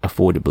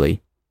affordably.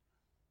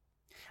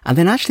 And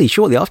then actually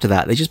shortly after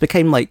that, they just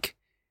became like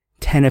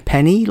 10 a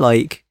penny.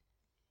 Like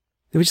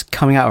they were just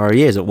coming out of our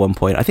ears at one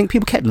point. I think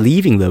people kept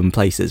leaving them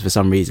places for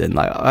some reason.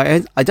 Like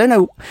I don't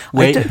know.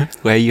 Where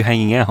are you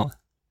hanging out?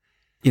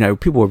 You know,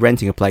 people were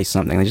renting a place or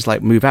something. They just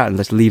like move out and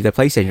just leave their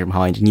PlayStation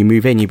behind. And you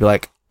move in, you'd be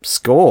like,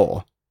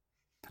 score.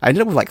 I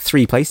ended up with like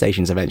 3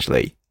 PlayStations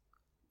eventually.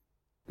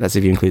 That's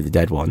if you include the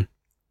dead one.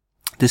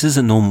 This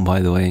isn't normal, by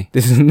the way.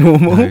 This isn't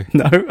normal?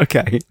 No?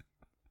 Okay.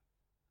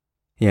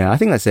 Yeah, I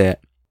think that's it.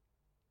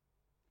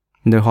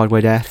 No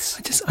hardware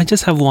deaths. I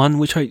just have one,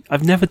 which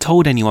I've never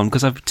told anyone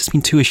because I've just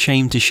been too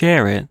ashamed to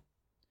share it.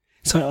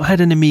 So I had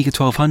an Amiga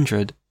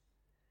 1200.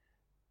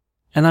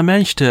 And I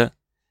managed to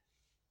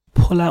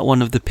pull out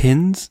one of the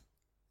pins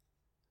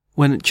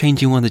when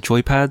changing one of the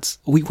joypads.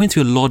 We went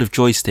through a lot of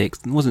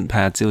joysticks. It wasn't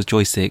pads, it was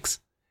joysticks.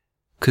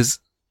 Because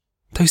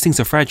those things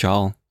are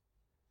fragile.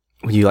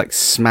 When you like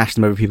smash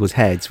them over people's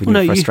heads when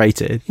you're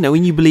frustrated. You know,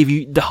 when you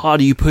believe the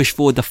harder you push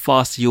forward, the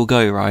faster you'll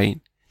go,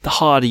 right? The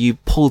harder you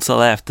pull to the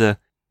left, the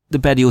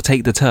better you'll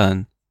take the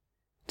turn.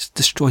 Just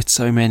destroyed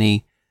so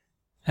many.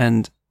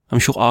 And I'm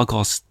sure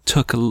Argos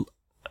took a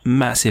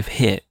massive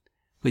hit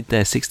with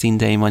their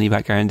 16-day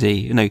money-back guarantee.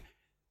 You know,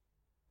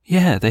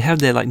 yeah, they have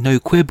their like no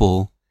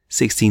quibble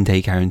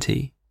 16-day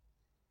guarantee.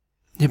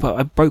 Yeah, but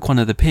I broke one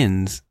of the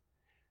pins.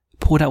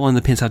 Pulled out one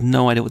of the pins, I had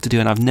no idea what to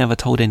do, and I've never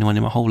told anyone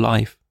in my whole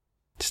life.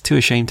 Just too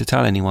ashamed to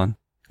tell anyone.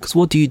 Because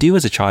what do you do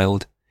as a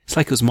child? It's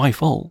like it was my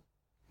fault.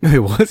 It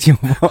was your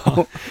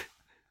fault.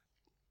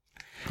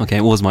 Okay,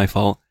 it was my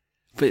fault.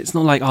 But it's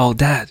not like, oh,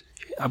 Dad,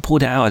 I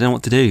pulled it out, I don't know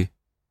what to do.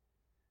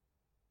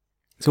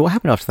 So what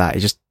happened after that? It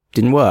just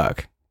didn't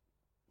work?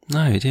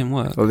 No, it didn't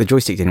work. Well, the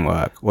joystick didn't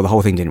work. Well, the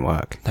whole thing didn't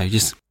work. No,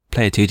 just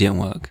Player 2 didn't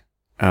work.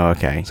 Oh,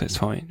 okay. So it's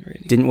fine,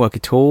 really. Didn't work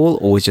at all,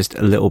 or was just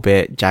a little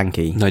bit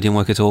janky? No, it didn't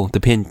work at all. The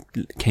pin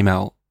came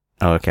out.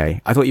 Oh,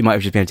 okay. I thought you might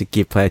have just been able to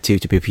give Player 2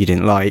 to people you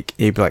didn't like.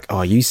 You'd be like,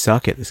 oh, you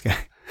suck at this game.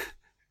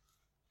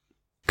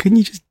 Couldn't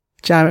you just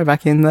jam it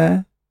back in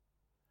there?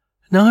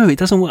 No, it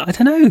doesn't work. I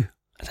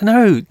don't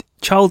know.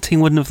 Child Team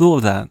wouldn't have thought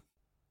of that.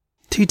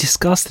 Too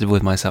disgusted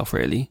with myself,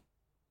 really.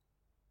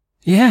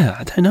 Yeah,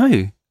 I don't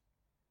know.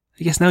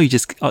 I guess now you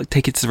just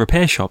take it to the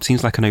repair shop.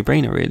 Seems like a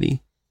no-brainer,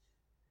 really.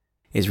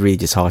 It's really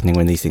disheartening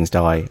when these things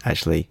die,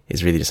 actually.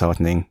 It's really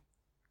disheartening.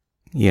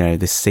 You know,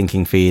 this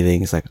sinking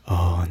feeling. It's like,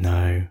 oh,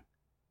 no.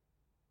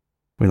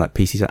 When, like,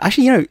 PCs...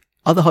 Actually, you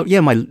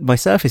know, my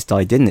Surface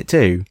died, didn't it,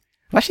 too?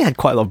 I've actually had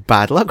quite a lot of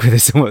bad luck with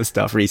this sort of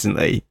stuff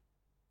recently.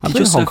 I'm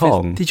in Hong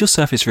Kong. Did your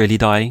Surface really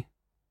die?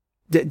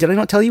 Did I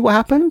not tell you what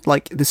happened?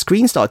 Like, the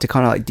screen started to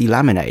kind of, like,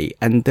 delaminate,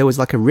 and there was,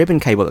 like, a ribbon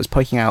cable that was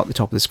poking out the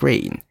top of the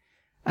screen.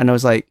 And I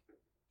was like,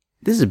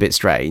 this is a bit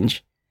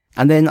strange.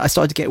 And then I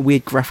started to get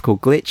weird graphical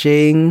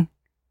glitching,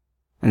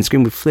 and the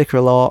screen would flicker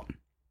a lot.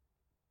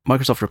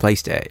 Microsoft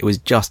replaced it. It was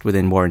just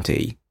within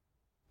warranty.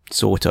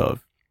 Sort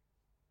of.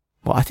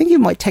 Well, I think it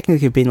might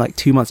technically have been, like,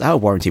 2 months out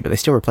of warranty, but they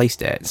still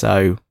replaced it,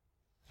 so...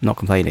 not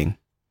complaining.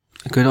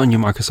 Good on you,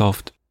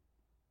 Microsoft.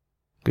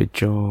 Good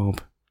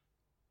job.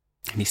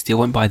 And he still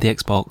won't buy the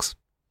Xbox.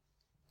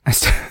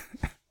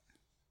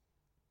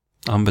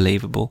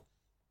 Unbelievable.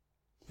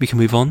 We can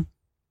move on?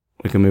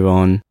 We can move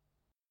on.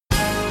 Are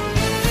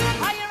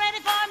you ready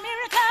for a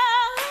miracle?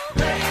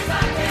 Ready as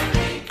I can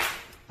be.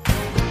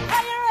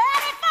 Are you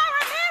ready for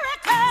a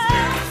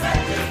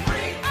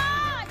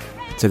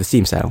miracle? So the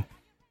Steam sale.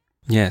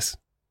 Yes.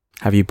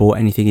 Have you bought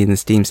anything in the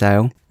Steam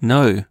sale?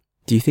 No.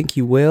 Do you think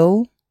you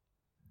will?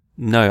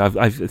 No,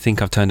 I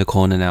think I've turned a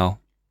corner now.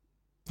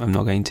 I'm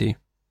not going to.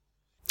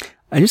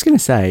 I'm just going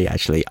to say,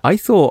 actually, I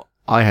thought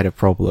I had a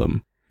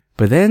problem,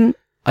 but then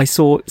I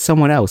saw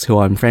someone else who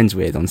I'm friends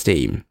with on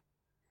Steam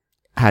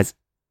has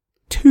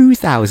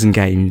 2,000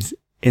 games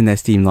in their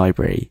Steam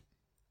library.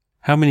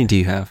 How many do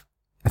you have?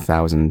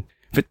 1,000.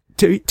 For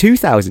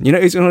 2,000. You know,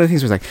 it's one of the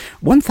things where it's like,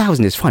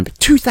 1,000 is fine, but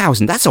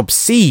 2,000, that's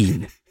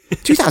obscene.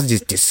 2,000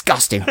 is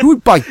disgusting. Who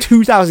would buy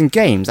 2,000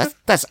 games?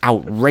 That's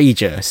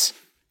outrageous.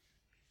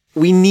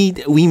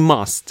 We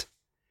must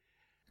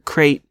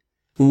create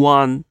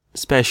one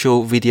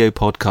special video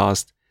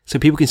podcast so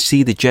people can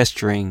see the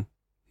gesturing.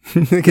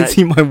 They can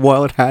see my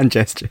wild hand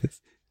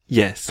gestures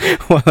Yes.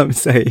 while I'm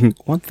saying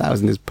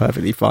 1,000 is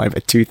perfectly fine,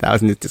 but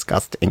 2,000 is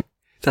disgusting.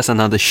 That's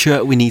another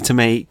shirt we need to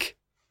make.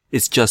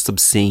 It's just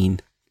obscene.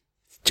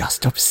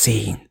 Just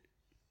obscene.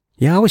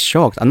 Yeah, I was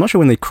shocked. I'm not sure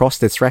when they crossed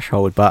the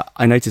threshold, but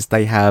I noticed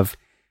they have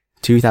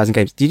 2,000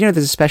 games. Did you know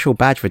there's a special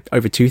badge for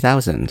over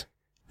 2,000?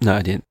 No,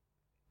 I didn't.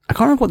 I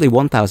can't remember what the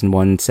 1,000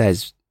 one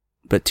says,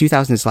 but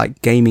 2,000 is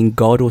like gaming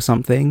god or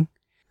something.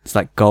 It's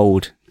like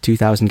gold,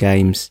 2,000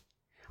 games.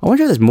 I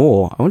wonder if there's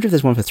more. I wonder if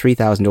there's one for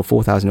 3,000 or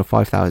 4,000 or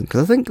 5,000,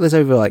 because I think there's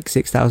over like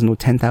 6,000 or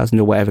 10,000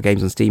 or whatever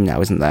games on Steam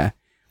now, isn't there?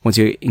 Once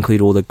you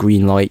include all the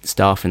green light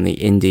stuff and the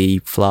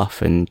indie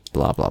fluff and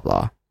blah, blah,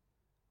 blah.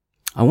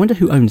 I wonder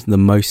who owns the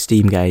most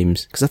Steam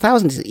games, because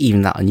 1,000 isn't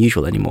even that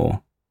unusual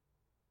anymore.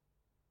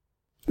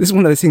 This is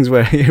one of those things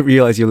where you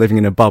realise you're living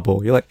in a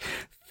bubble. You're like,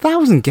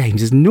 1,000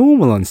 games is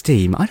normal on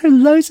Steam. I know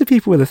loads of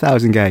people with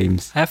 1,000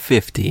 games. I have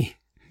 50.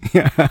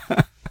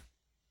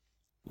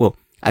 Well,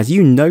 as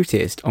you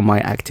noticed on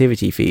my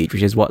activity feed,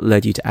 which is what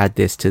led you to add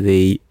this to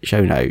the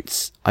show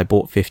notes, I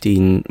bought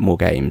 15 more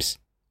games.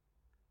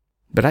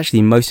 But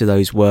actually, most of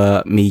those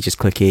were me just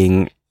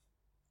clicking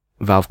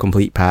Valve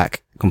Complete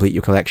Pack, complete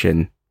your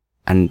collection,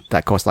 and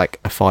that cost like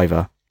a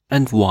 $5.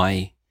 And why?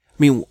 I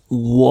mean,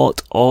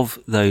 what of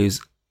those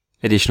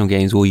additional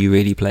games will you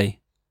really play?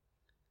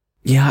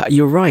 Yeah,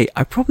 you're right.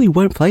 I probably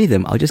won't play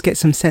them. I'll just get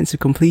some sense of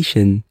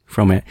completion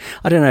from it.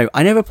 I don't know.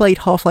 I never played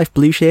Half-Life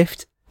Blue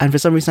Shift, and for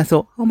some reason I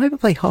thought, oh, maybe I'll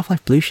play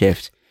Half-Life Blue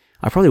Shift.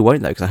 I probably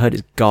won't though, because I heard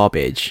it's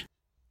garbage.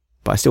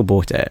 But I still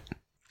bought it.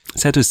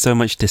 Said with so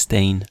much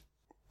disdain.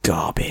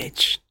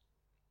 Garbage.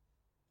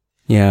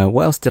 Yeah,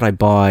 what else did I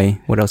buy?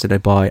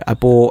 I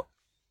bought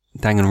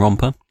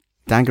Danganronpa.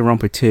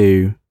 Danganronpa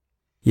 2.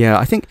 Yeah,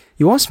 I think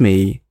you asked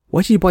me,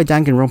 why did you buy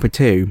Danganronpa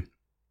 2?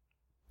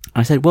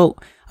 I said, well,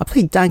 I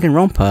played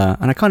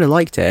Danganronpa and I kind of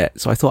liked it,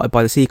 so I thought I'd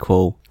buy the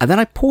sequel. And then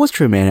I paused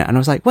for a minute and I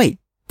was like, wait,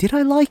 did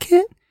I like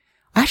it?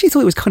 I actually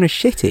thought it was kind of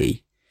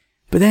shitty.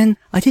 But then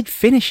I did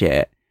finish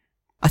it.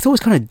 I thought it was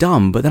kind of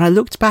dumb, but then I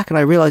looked back and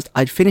I realised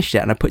I'd finished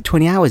it and I put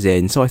 20 hours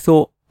in, so I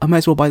thought I might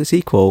as well buy the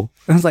sequel.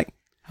 And I was like,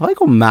 have I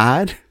gone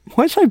mad?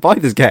 Why should I buy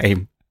this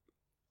game?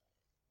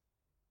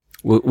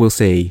 We'll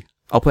see.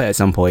 I'll play it at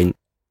some point.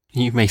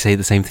 You may say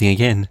the same thing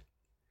again.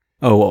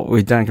 Oh, what,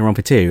 with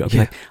Danganronpa 2? I'll be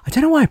like, I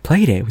don't know why I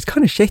played it. It was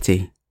kind of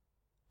shitty.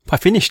 I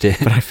finished it.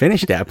 But I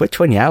finished it. I put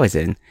 20 hours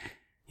in.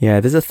 Yeah,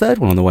 there's a third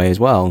one on the way as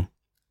well.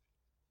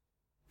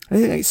 I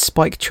think it's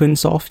Spike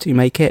Chunsoft who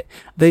make it.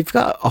 They've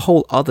got a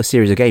whole other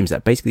series of games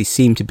that basically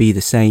seem to be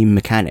the same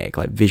mechanic,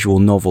 like visual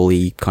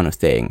novel-y kind of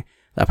thing,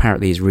 that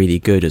apparently is really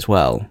good as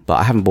well. But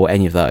I haven't bought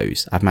any of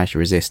those. I've managed to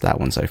resist that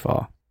one so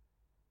far.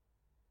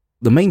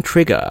 The main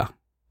trigger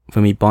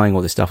for me buying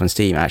all this stuff on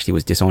Steam actually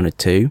was Dishonored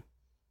 2.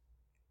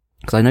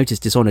 Because I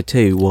noticed Dishonored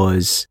 2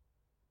 was,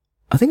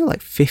 I think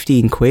like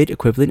 15 quid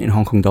equivalent in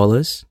Hong Kong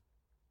dollars.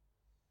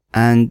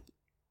 And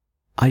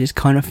I just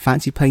kind of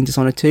fancy playing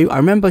Dishonored 2. I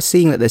remember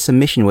seeing that there's some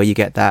mission where you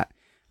get that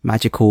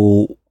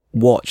magical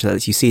watch that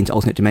lets you see into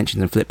alternate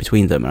dimensions and flip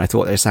between them. And I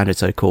thought they sounded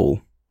so cool.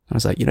 And I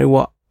was like, you know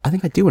what? I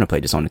think I do want to play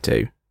Dishonored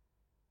 2.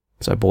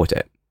 So I bought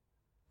it.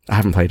 I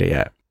haven't played it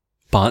yet.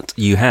 But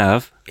you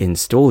have.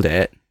 Installed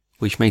it.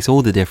 Which makes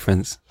all the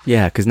difference.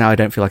 Yeah, because now I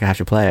don't feel like I have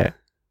to play it.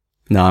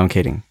 No, I'm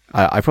kidding.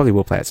 I probably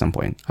will play it at some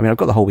point. I mean, I've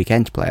got the whole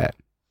weekend to play it.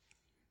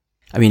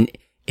 I mean,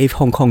 if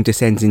Hong Kong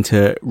descends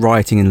into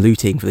rioting and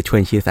looting for the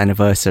 20th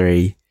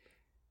anniversary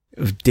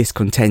of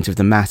discontent of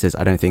the masses,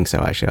 I don't think so,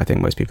 actually. I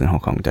think most people in Hong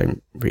Kong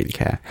don't really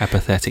care.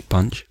 Apathetic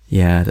bunch.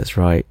 Yeah, that's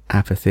right.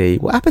 Apathy.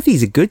 Well, apathy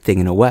is a good thing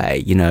in a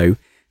way, you know.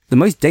 The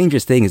most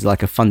dangerous thing is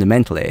like a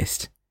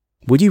fundamentalist.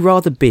 Would you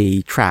rather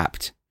be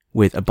trapped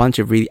with a bunch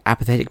of really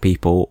apathetic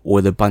people or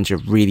with a bunch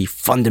of really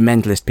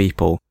fundamentalist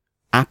people?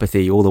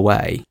 Apathy all the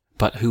way.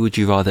 But who would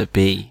you rather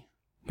be?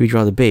 Who would you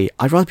rather be?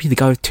 I'd rather be the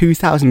guy with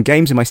 2,000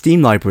 games in my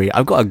Steam library.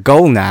 I've got a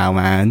goal now,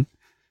 man.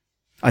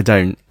 I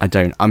don't.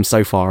 I'm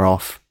so far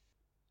off.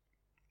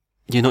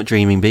 You're not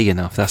dreaming big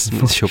enough. That's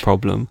your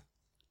problem.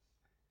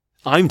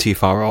 I'm too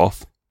far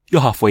off.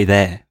 You're halfway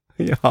there.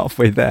 You're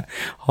halfway there.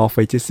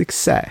 Halfway to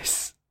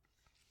success.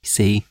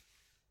 See?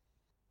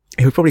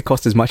 It would probably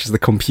cost as much as the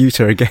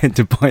computer again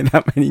to buy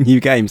that many new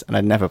games, and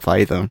I'd never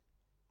play them.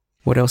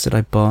 What else did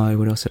I buy?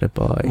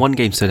 One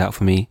game stood out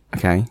for me.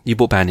 Okay. You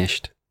bought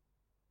Banished.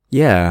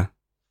 Yeah.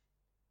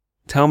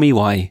 Tell me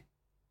why.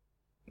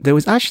 There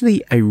was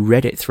actually a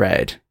Reddit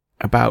thread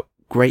about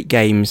great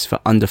games for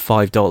under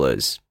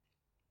 $5.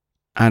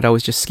 And I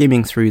was just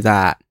skimming through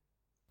that,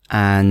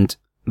 and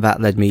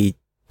that led me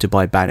to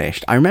buy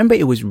Banished. I remember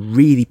it was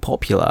really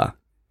popular.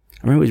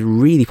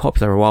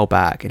 A while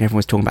back, and everyone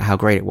was talking about how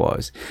great it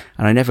was.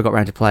 And I never got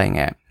around to playing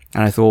it.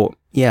 And I thought,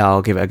 yeah,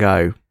 I'll give it a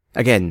go.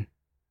 Again,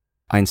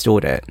 I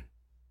installed it.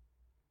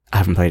 I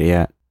haven't played it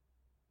yet.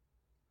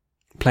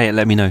 Play it,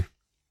 let me know.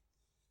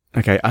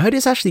 Okay, I heard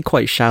it's actually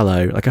quite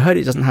shallow. Like, I heard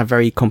it doesn't have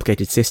very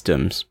complicated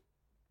systems,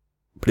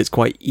 but it's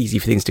quite easy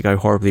for things to go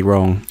horribly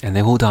wrong. And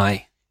they all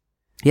die.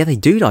 Yeah, they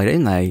do die,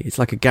 don't they? It's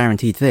like a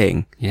guaranteed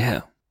thing.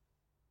 Yeah.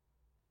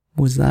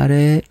 Was that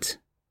it?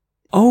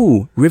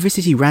 Oh, River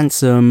City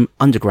Ransom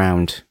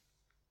Underground.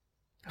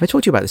 Have I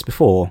talked to you about this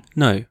before?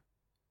 No.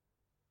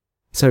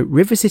 So,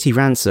 River City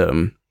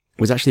Ransom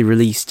was actually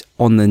released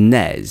on the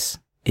NES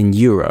in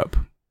Europe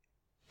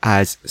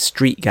as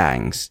Street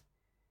Gangs.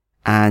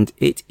 And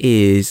it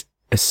is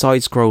a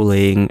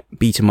side-scrolling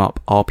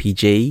beat-em-up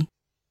RPG.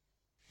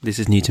 This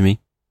is new to me.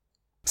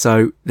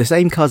 So, the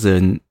same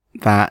cousin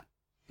that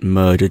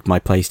murdered my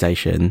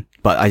PlayStation,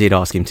 but I did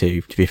ask him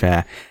to be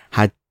fair,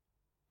 had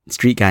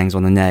Street Gangs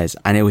on the NES,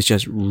 and it was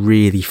just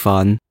really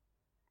fun.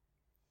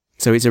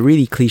 So it's a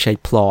really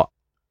cliched plot.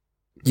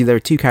 There are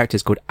two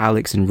characters called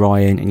Alex and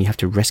Ryan, and you have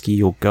to rescue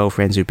your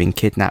girlfriends who've been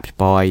kidnapped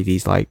by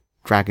these, like,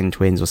 dragon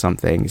twins or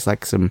something. It's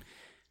like some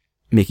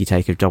Mickey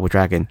take of Double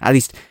Dragon. At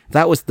least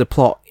that was the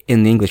plot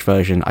in the English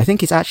version. I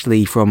think it's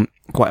actually from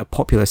quite a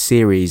popular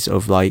series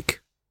of,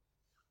 like,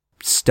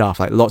 stuff,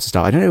 like lots of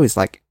stuff. I don't know, it's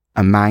like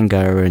a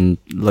manga and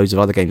loads of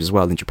other games as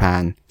well in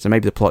Japan. So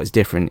maybe the plot is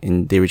different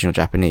in the original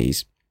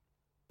Japanese.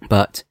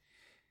 But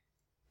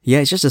yeah,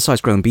 it's just a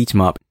side-scrolling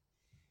beat-em-up.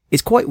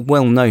 It's quite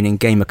well known in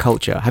gamer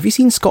culture. Have you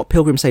seen Scott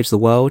Pilgrim Saves the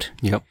World?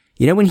 Yep.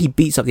 You know when he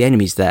beats up the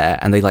enemies there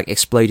and they like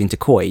explode into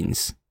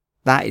coins?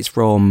 That is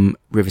from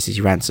River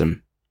City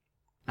Ransom.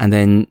 And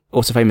then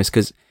also famous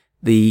because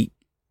the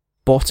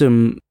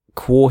bottom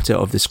quarter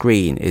of the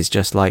screen is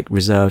just like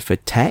reserved for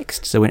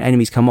text. So when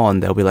enemies come on,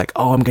 they'll be like,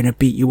 "Oh, I'm going to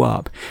beat you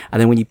up." And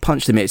then when you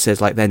punch them, it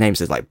says like their name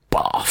says like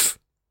Barf.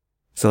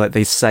 So like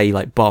they say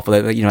like Barf, or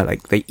they, you know,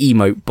 like they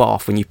emote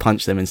Barf when you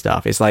punch them and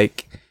stuff. It's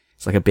like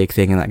a big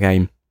thing in that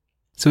game.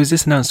 So is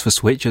this announced for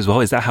Switch as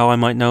well? Is that how I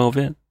might know of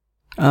it?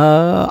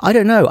 I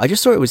don't know. I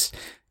just saw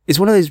it's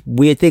one of those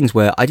weird things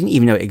where I didn't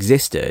even know it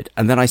existed.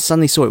 And then I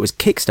suddenly saw it was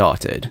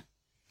Kickstarted,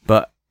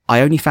 but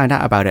I only found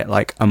out about it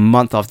like a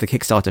month after the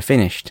Kickstarter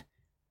finished.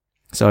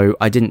 So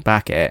I didn't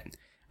back it.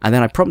 And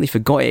then I promptly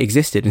forgot it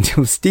existed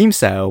until the Steam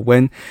sale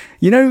when,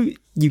 you know,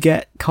 you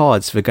get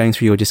cards for going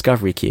through your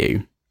discovery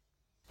queue.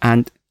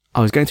 And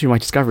I was going through my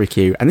discovery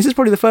queue, and this is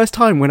probably the first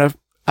time when I've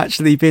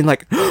actually been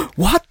like,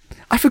 what?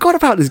 I forgot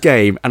about this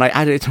game, and I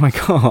added it to my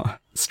cart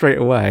straight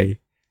away.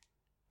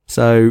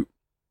 So,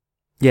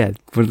 yeah,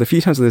 one of the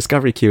few times the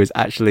discovery queue has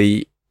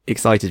actually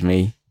excited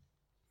me,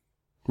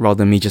 rather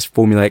than me just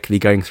formulaically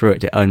going through it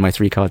to earn my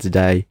 3 cards a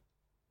day.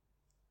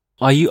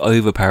 Are you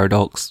over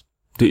Paradox?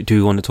 Do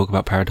we want to talk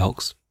about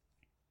Paradox?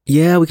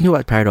 Yeah, we can talk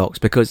about Paradox,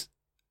 because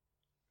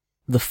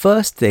the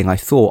first thing I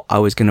thought I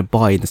was going to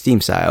buy in the Steam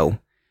sale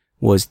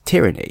was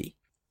Tyranny.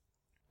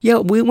 Yeah,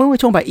 when we were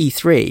talking about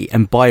E3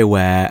 and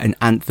BioWare and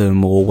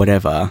Anthem or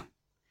whatever,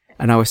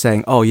 and I was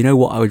saying, oh, you know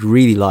what I would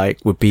really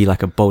like would be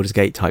like a Baldur's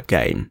Gate type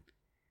game.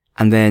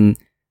 And then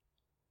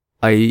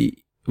I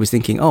was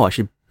thinking, oh,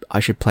 I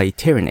should play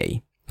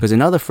Tyranny. Because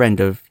another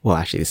friend of, well,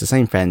 actually, it's the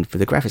same friend for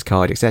the graphics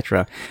card,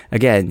 etc.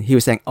 Again, he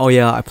was saying, oh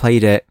yeah, I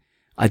played it.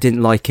 I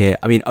didn't like it.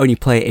 I mean, only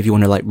play it if you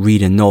want to like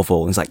read a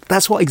novel. And it's like,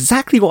 that's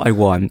exactly what I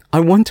want.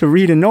 I want to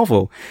read a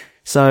novel.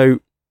 So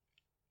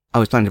I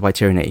was planning to buy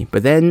Tyranny,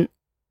 but then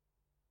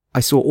I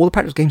saw all the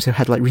Paradox games have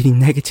had like really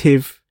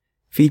negative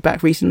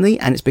feedback recently,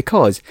 and it's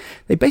because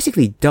they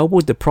basically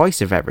doubled the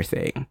price of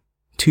everything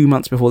 2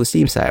 months before the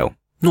Steam sale.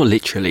 Not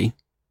literally.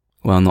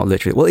 Well, not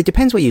literally. Well, it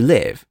depends where you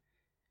live,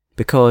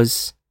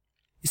 because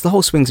it's the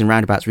whole swings and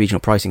roundabouts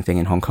regional pricing thing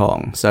in Hong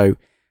Kong. So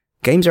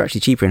games are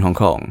actually cheaper in Hong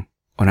Kong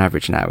on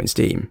average now in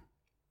Steam,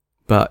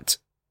 but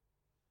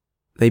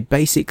they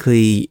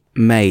basically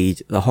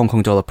made the Hong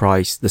Kong dollar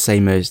price the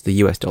same as the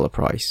US dollar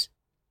price.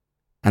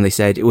 And they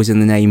said it was in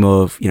the name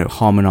of, you know,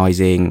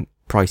 harmonizing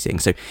pricing.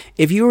 So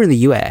if you were in the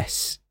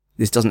US,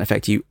 this doesn't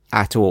affect you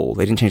at all.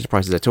 They didn't change the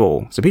prices at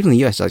all. So people in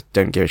the US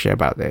don't give a shit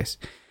about this.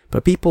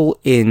 But people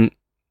in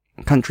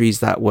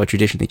countries that were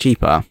traditionally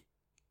cheaper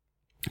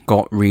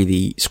got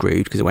really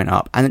screwed because it went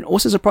up. And then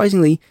also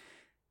surprisingly,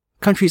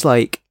 countries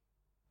like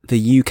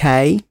the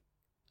UK,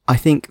 I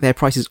think their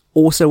prices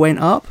also went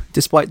up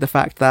despite the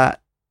fact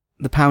that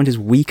the pound has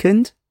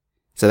weakened.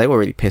 So they were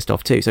really pissed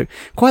off too. So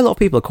quite a lot of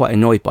people are quite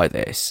annoyed by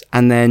this.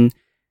 And then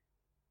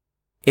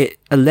it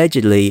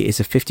allegedly is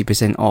a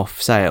 50%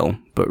 off sale,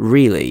 but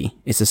really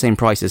it's the same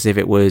price as if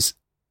it was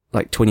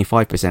like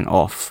 25%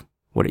 off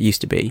what it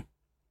used to be.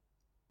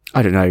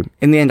 I don't know.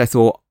 In the end, I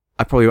thought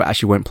I probably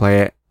actually won't play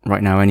it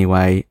right now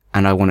anyway.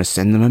 And I want to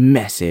send them a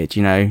message,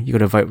 you know, you got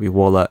to vote with your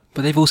wallet.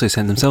 But they've also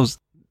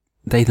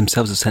they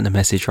themselves have sent a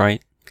message,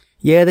 right?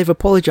 Yeah, they've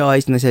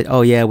apologised and they said,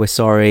 oh yeah, we're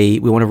sorry.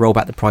 We want to roll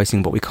back the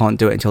pricing, but we can't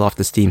do it until after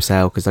the Steam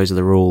sale because those are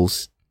the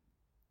rules.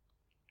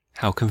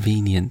 How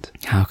convenient.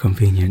 How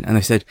convenient. And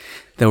they said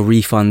they'll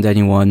refund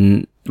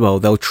anyone, well,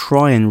 they'll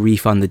try and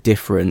refund the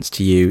difference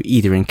to you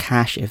either in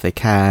cash if they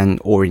can,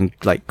 or in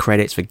like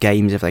credits for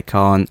games if they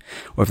can't,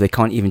 or if they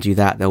can't even do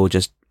that, they'll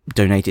just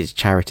donate it to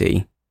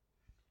charity.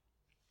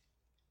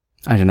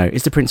 I don't know.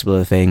 It's the principle of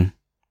the thing.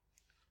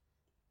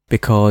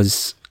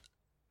 Because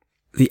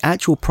the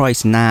actual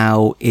price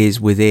now is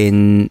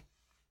within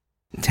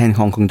 10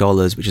 Hong Kong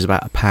dollars, which is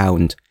about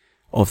 £1,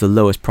 of the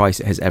lowest price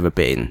it has ever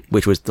been,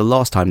 which was the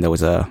last time there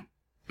was a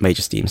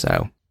major Steam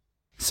sale.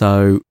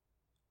 So,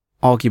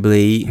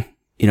 arguably,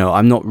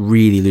 I'm not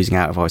really losing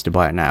out if I was to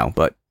buy it now,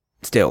 but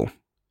still,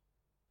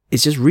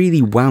 it's just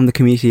really wound the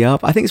community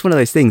up. I think it's one of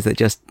those things that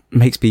just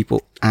makes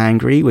people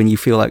angry when you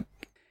feel like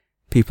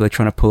people are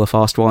trying to pull a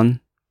fast one.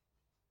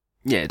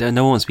 Yeah,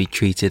 no one wants to be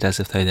treated as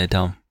if they're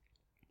dumb.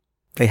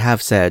 They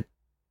have said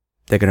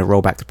they're going to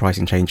roll back the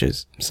pricing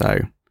changes, so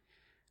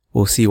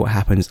we'll see what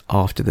happens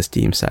after the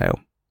Steam sale.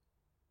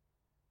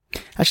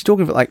 Actually,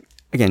 talking about,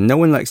 again, no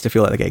one likes to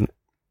feel like they're getting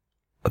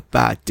a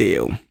bad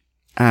deal.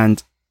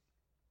 And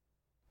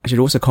I should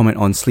also comment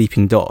on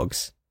Sleeping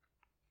Dogs,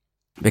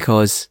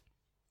 because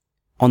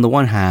on the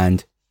one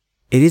hand,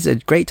 it is a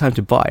great time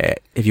to buy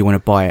it if you want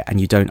to buy it and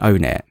you don't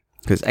own it,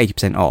 because it's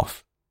 80%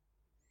 off.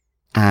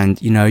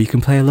 And, you can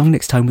play along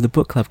next time with a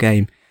book club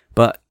game.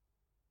 But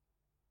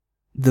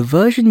the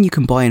version you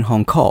can buy in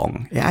Hong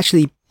Kong, it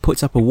actually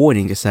puts up a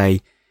warning to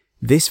say,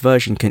 this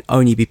version can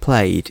only be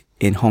played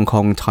in Hong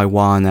Kong,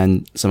 Taiwan,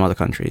 and some other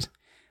countries.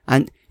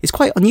 And it's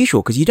quite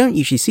unusual because you don't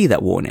usually see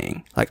that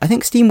warning. I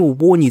think Steam will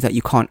warn you that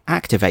you can't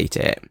activate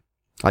it.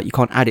 You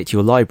can't add it to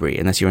your library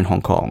unless you're in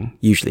Hong Kong,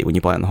 usually when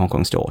you buy it in the Hong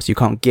Kong store. So you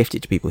can't gift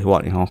it to people who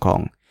aren't in Hong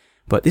Kong.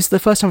 But this is the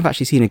first time I've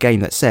actually seen a game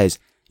that says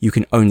you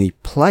can only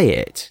play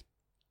it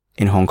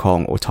in Hong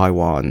Kong or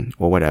Taiwan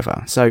or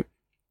whatever. So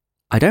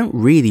I don't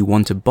really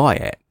want to buy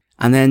it.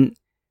 And then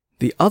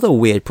the other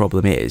weird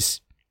problem is,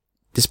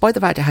 despite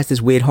the fact it has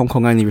this weird Hong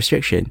Kong only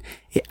restriction,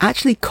 it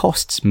actually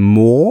costs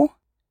more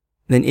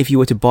than if you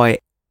were to buy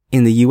it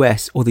in the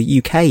US or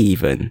the UK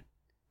even,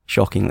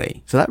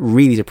 shockingly. So that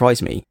really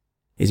surprised me.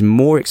 It's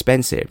more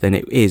expensive than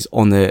it is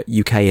on the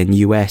UK and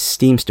US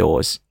Steam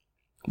stores,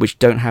 which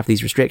don't have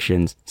these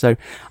restrictions. So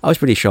I was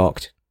pretty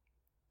shocked.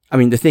 I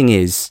mean, the thing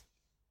is,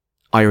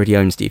 I already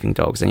own Sleeping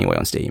Dogs anyway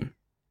on Steam,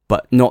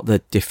 but not the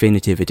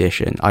definitive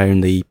edition. I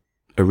own the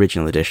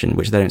original edition,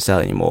 which they don't sell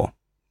anymore.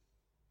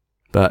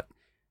 But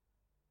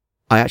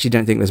I actually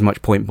don't think there's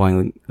much point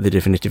buying the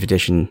definitive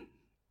edition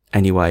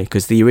anyway,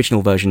 because the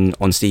original version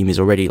on Steam is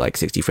already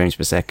 60 frames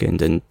per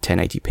second and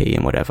 1080p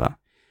and whatever.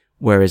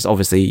 Whereas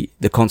obviously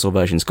the console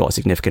version's got a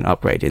significant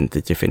upgrade in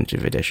the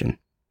definitive edition.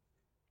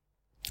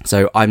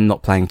 So I'm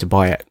not planning to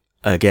buy it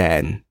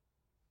again.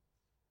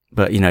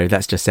 But,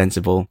 that's just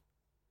sensible.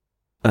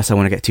 Unless I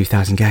want to get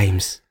 2,000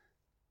 games.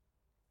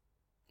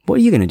 What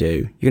are you going to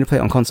do? You're going to play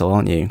it on console,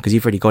 aren't you? Because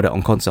you've already got it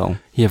on console.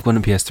 Yeah, I've got a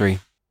PS3.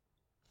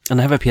 And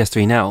I have a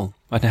PS3 now.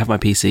 I don't have my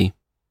PC.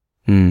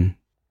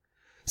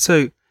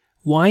 So,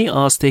 why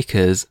are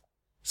stickers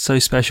so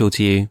special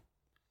to you,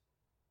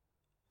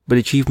 but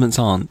achievements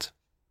aren't?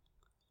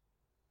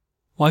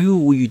 Why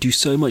will you do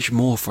so much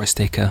more for a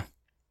sticker?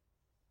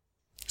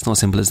 It's not as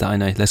simple as that, I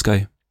know. Let's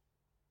go.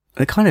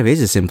 It kind of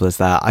is as simple as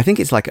that. I think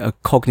it's like a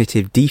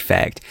cognitive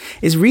defect.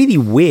 It's really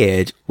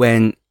weird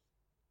when,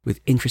 with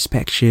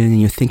introspection,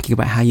 and you're thinking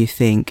about how you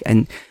think,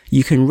 and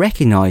you can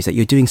recognize that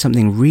you're doing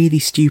something really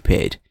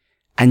stupid,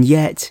 and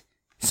yet,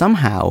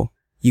 somehow,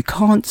 you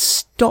can't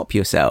stop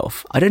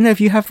yourself. I don't know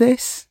if you have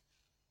this.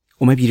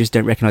 Or maybe you just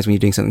don't recognize when you're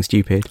doing something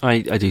stupid. I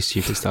do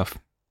stupid stuff.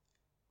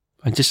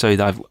 I just show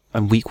that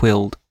I'm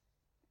weak-willed.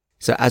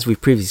 So as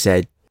we've previously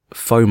said,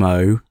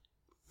 FOMO,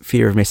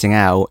 fear of missing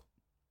out,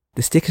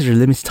 the stickers are a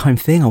limited time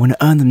thing. I want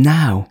to earn them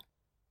now.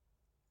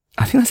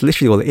 I think that's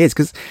literally all it is,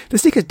 because the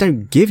stickers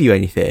don't give you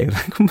anything.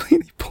 They're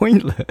completely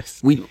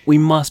pointless. We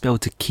must be able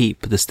to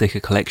keep the sticker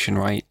collection,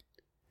 right?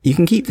 You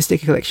can keep the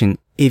sticker collection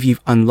if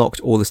you've unlocked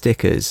all the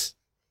stickers.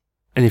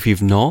 And if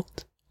you've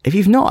not? If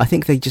you've not, I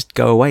think they just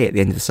go away at the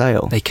end of the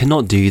sale. They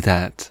cannot do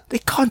that. They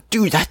can't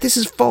do that. This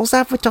is false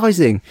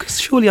advertising. Because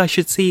surely I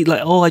should see,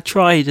 I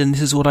tried and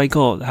this is what I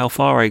got, how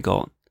far I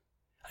got.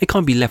 I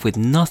can't be left with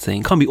nothing.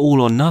 It can't be all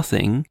or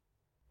nothing.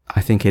 I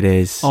think it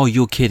is. Oh,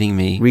 you're kidding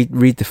me.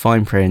 Read the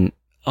fine print.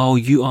 Oh,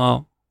 you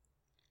are.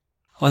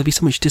 Oh, there'd be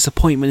so much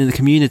disappointment in the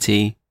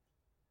community.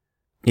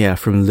 Yeah,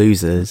 from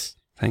losers.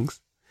 Thanks.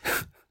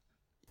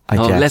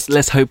 Oh,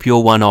 let's hope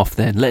you're one off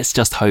then. Let's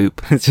just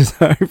hope. Let's just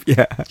hope,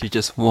 yeah. You're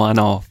just one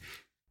off.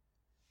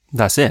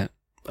 That's it.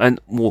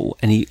 And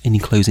any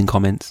closing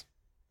comments?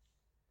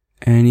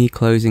 Any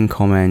closing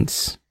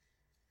comments?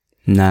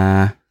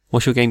 Nah.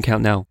 What's your game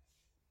count now?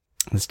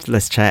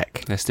 Let's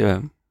check. Let's do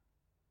it.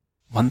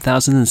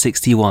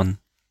 1061.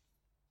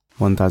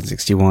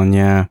 1061,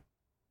 yeah.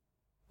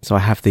 So I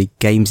have the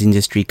Games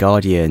Industry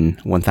Guardian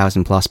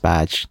 1000 plus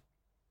badge.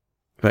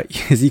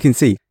 But as you can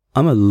see,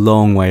 I'm a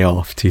long way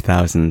off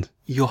 2000.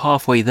 You're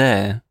halfway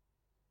there.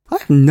 I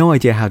have no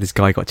idea how this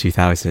guy got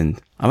 2000.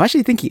 I'm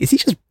actually thinking, is he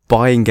just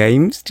buying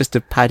games just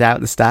to pad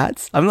out the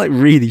stats? I'm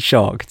really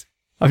shocked.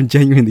 I'm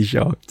genuinely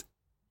shocked.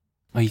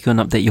 Are you going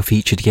to update your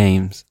featured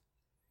games?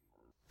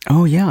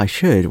 Oh yeah, I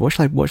should. What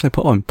should I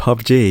put on?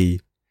 PUBG?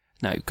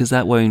 No, because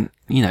that won't,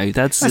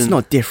 that's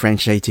not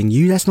differentiating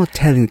you. That's not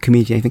telling the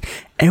community anything.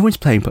 Everyone's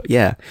playing,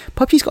 yeah.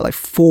 PUBG's got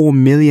 4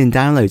 million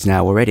downloads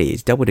now already.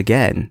 It's doubled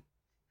again.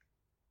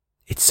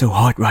 It's so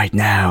hot right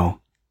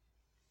now.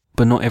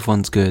 But not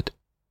everyone's good.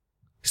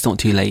 It's not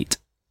too late.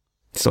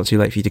 It's not too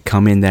late for you to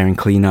come in there and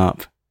clean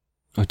up.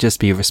 Or just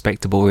be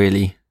respectable,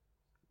 really.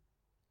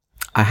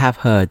 I have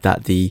heard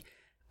that the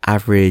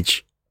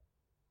average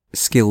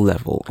skill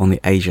level on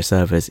the Asia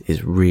servers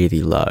is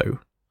really low.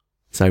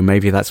 So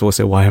maybe that's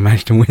also why I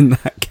managed to win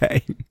that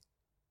game.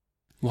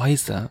 Why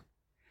is that?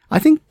 I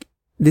think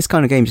this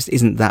kind of game just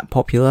isn't that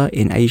popular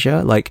in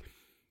Asia. Like,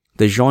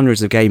 the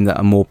genres of game that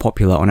are more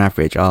popular on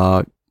average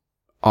are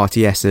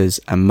RTSs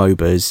and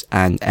MOBAs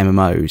and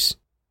MMOs.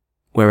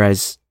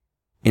 Whereas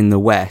in the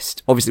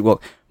West, obviously,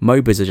 well,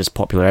 MOBAs are just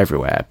popular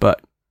everywhere,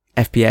 but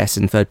FPS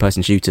and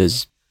third-person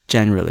shooters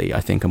generally, I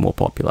think, are more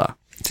popular.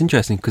 It's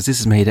interesting because this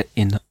is made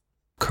in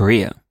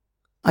Korea.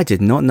 I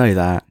did not know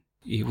that.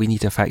 We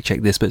need to fact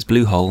check this, but it's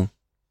Bluehole.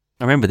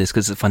 I remember this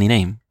because it's a funny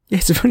name. Yeah,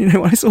 it's funny,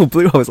 when I saw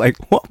Bluehole, I was like,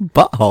 what,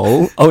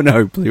 butthole? Oh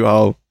no,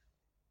 Bluehole.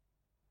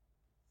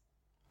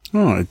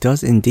 Oh, it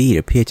does indeed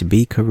appear to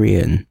be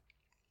Korean.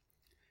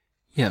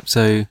 Yeah,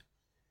 so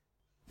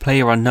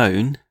Player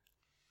Unknown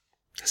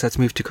has had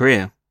to move to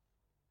Korea.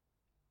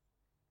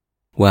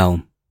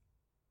 Well,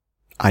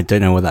 I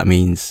don't know what that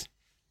means.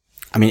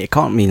 I mean, it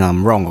can't mean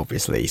I'm wrong,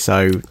 obviously,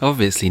 so...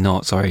 Obviously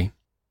not, sorry.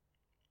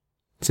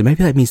 So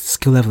maybe that means the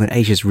skill level in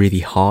Asia is really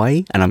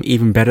high, and I'm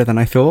even better than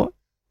I thought?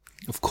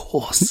 Of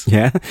course.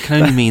 Yeah?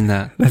 Can only mean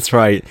that. That's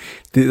right.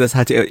 That's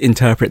how to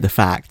interpret the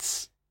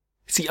facts.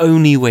 It's the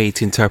only way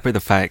to interpret the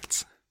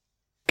facts.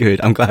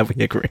 Good, I'm glad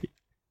we agree.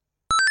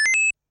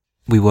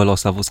 We were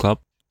Lost Levels Club.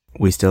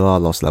 We still are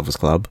Lost Levels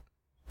Club.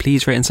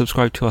 Please rate and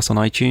subscribe to us on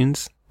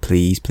iTunes.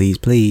 Please, please,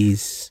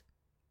 please.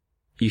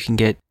 You can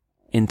get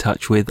in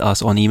touch with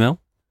us on email.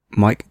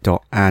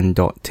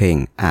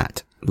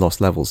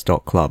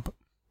 mike.and.ting@lostlevels.club.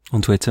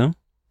 On Twitter.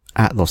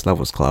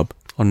 @lostlevelsclub.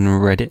 On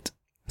Reddit.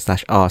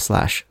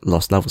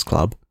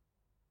 /r/lostlevelsclub.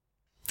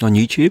 On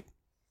YouTube.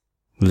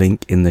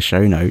 Link in the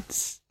show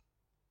notes.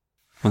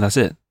 Well, that's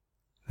it.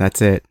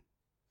 That's it.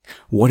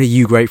 What are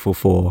you grateful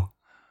for?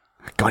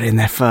 I got in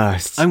there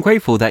first. I'm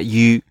grateful that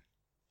you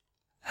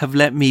have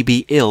let me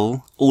be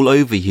ill all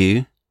over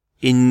you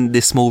in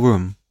this small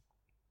room.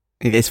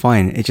 It's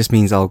fine. It just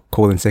means I'll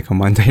call in sick on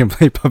Monday and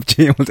play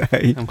PUBG all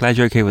day. I'm glad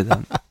you're okay with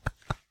that.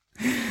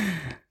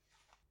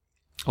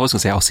 I was going to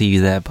say I'll see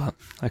you there, but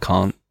I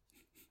can't.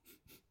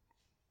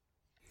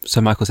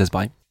 So Michael says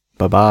bye.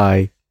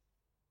 Bye-bye.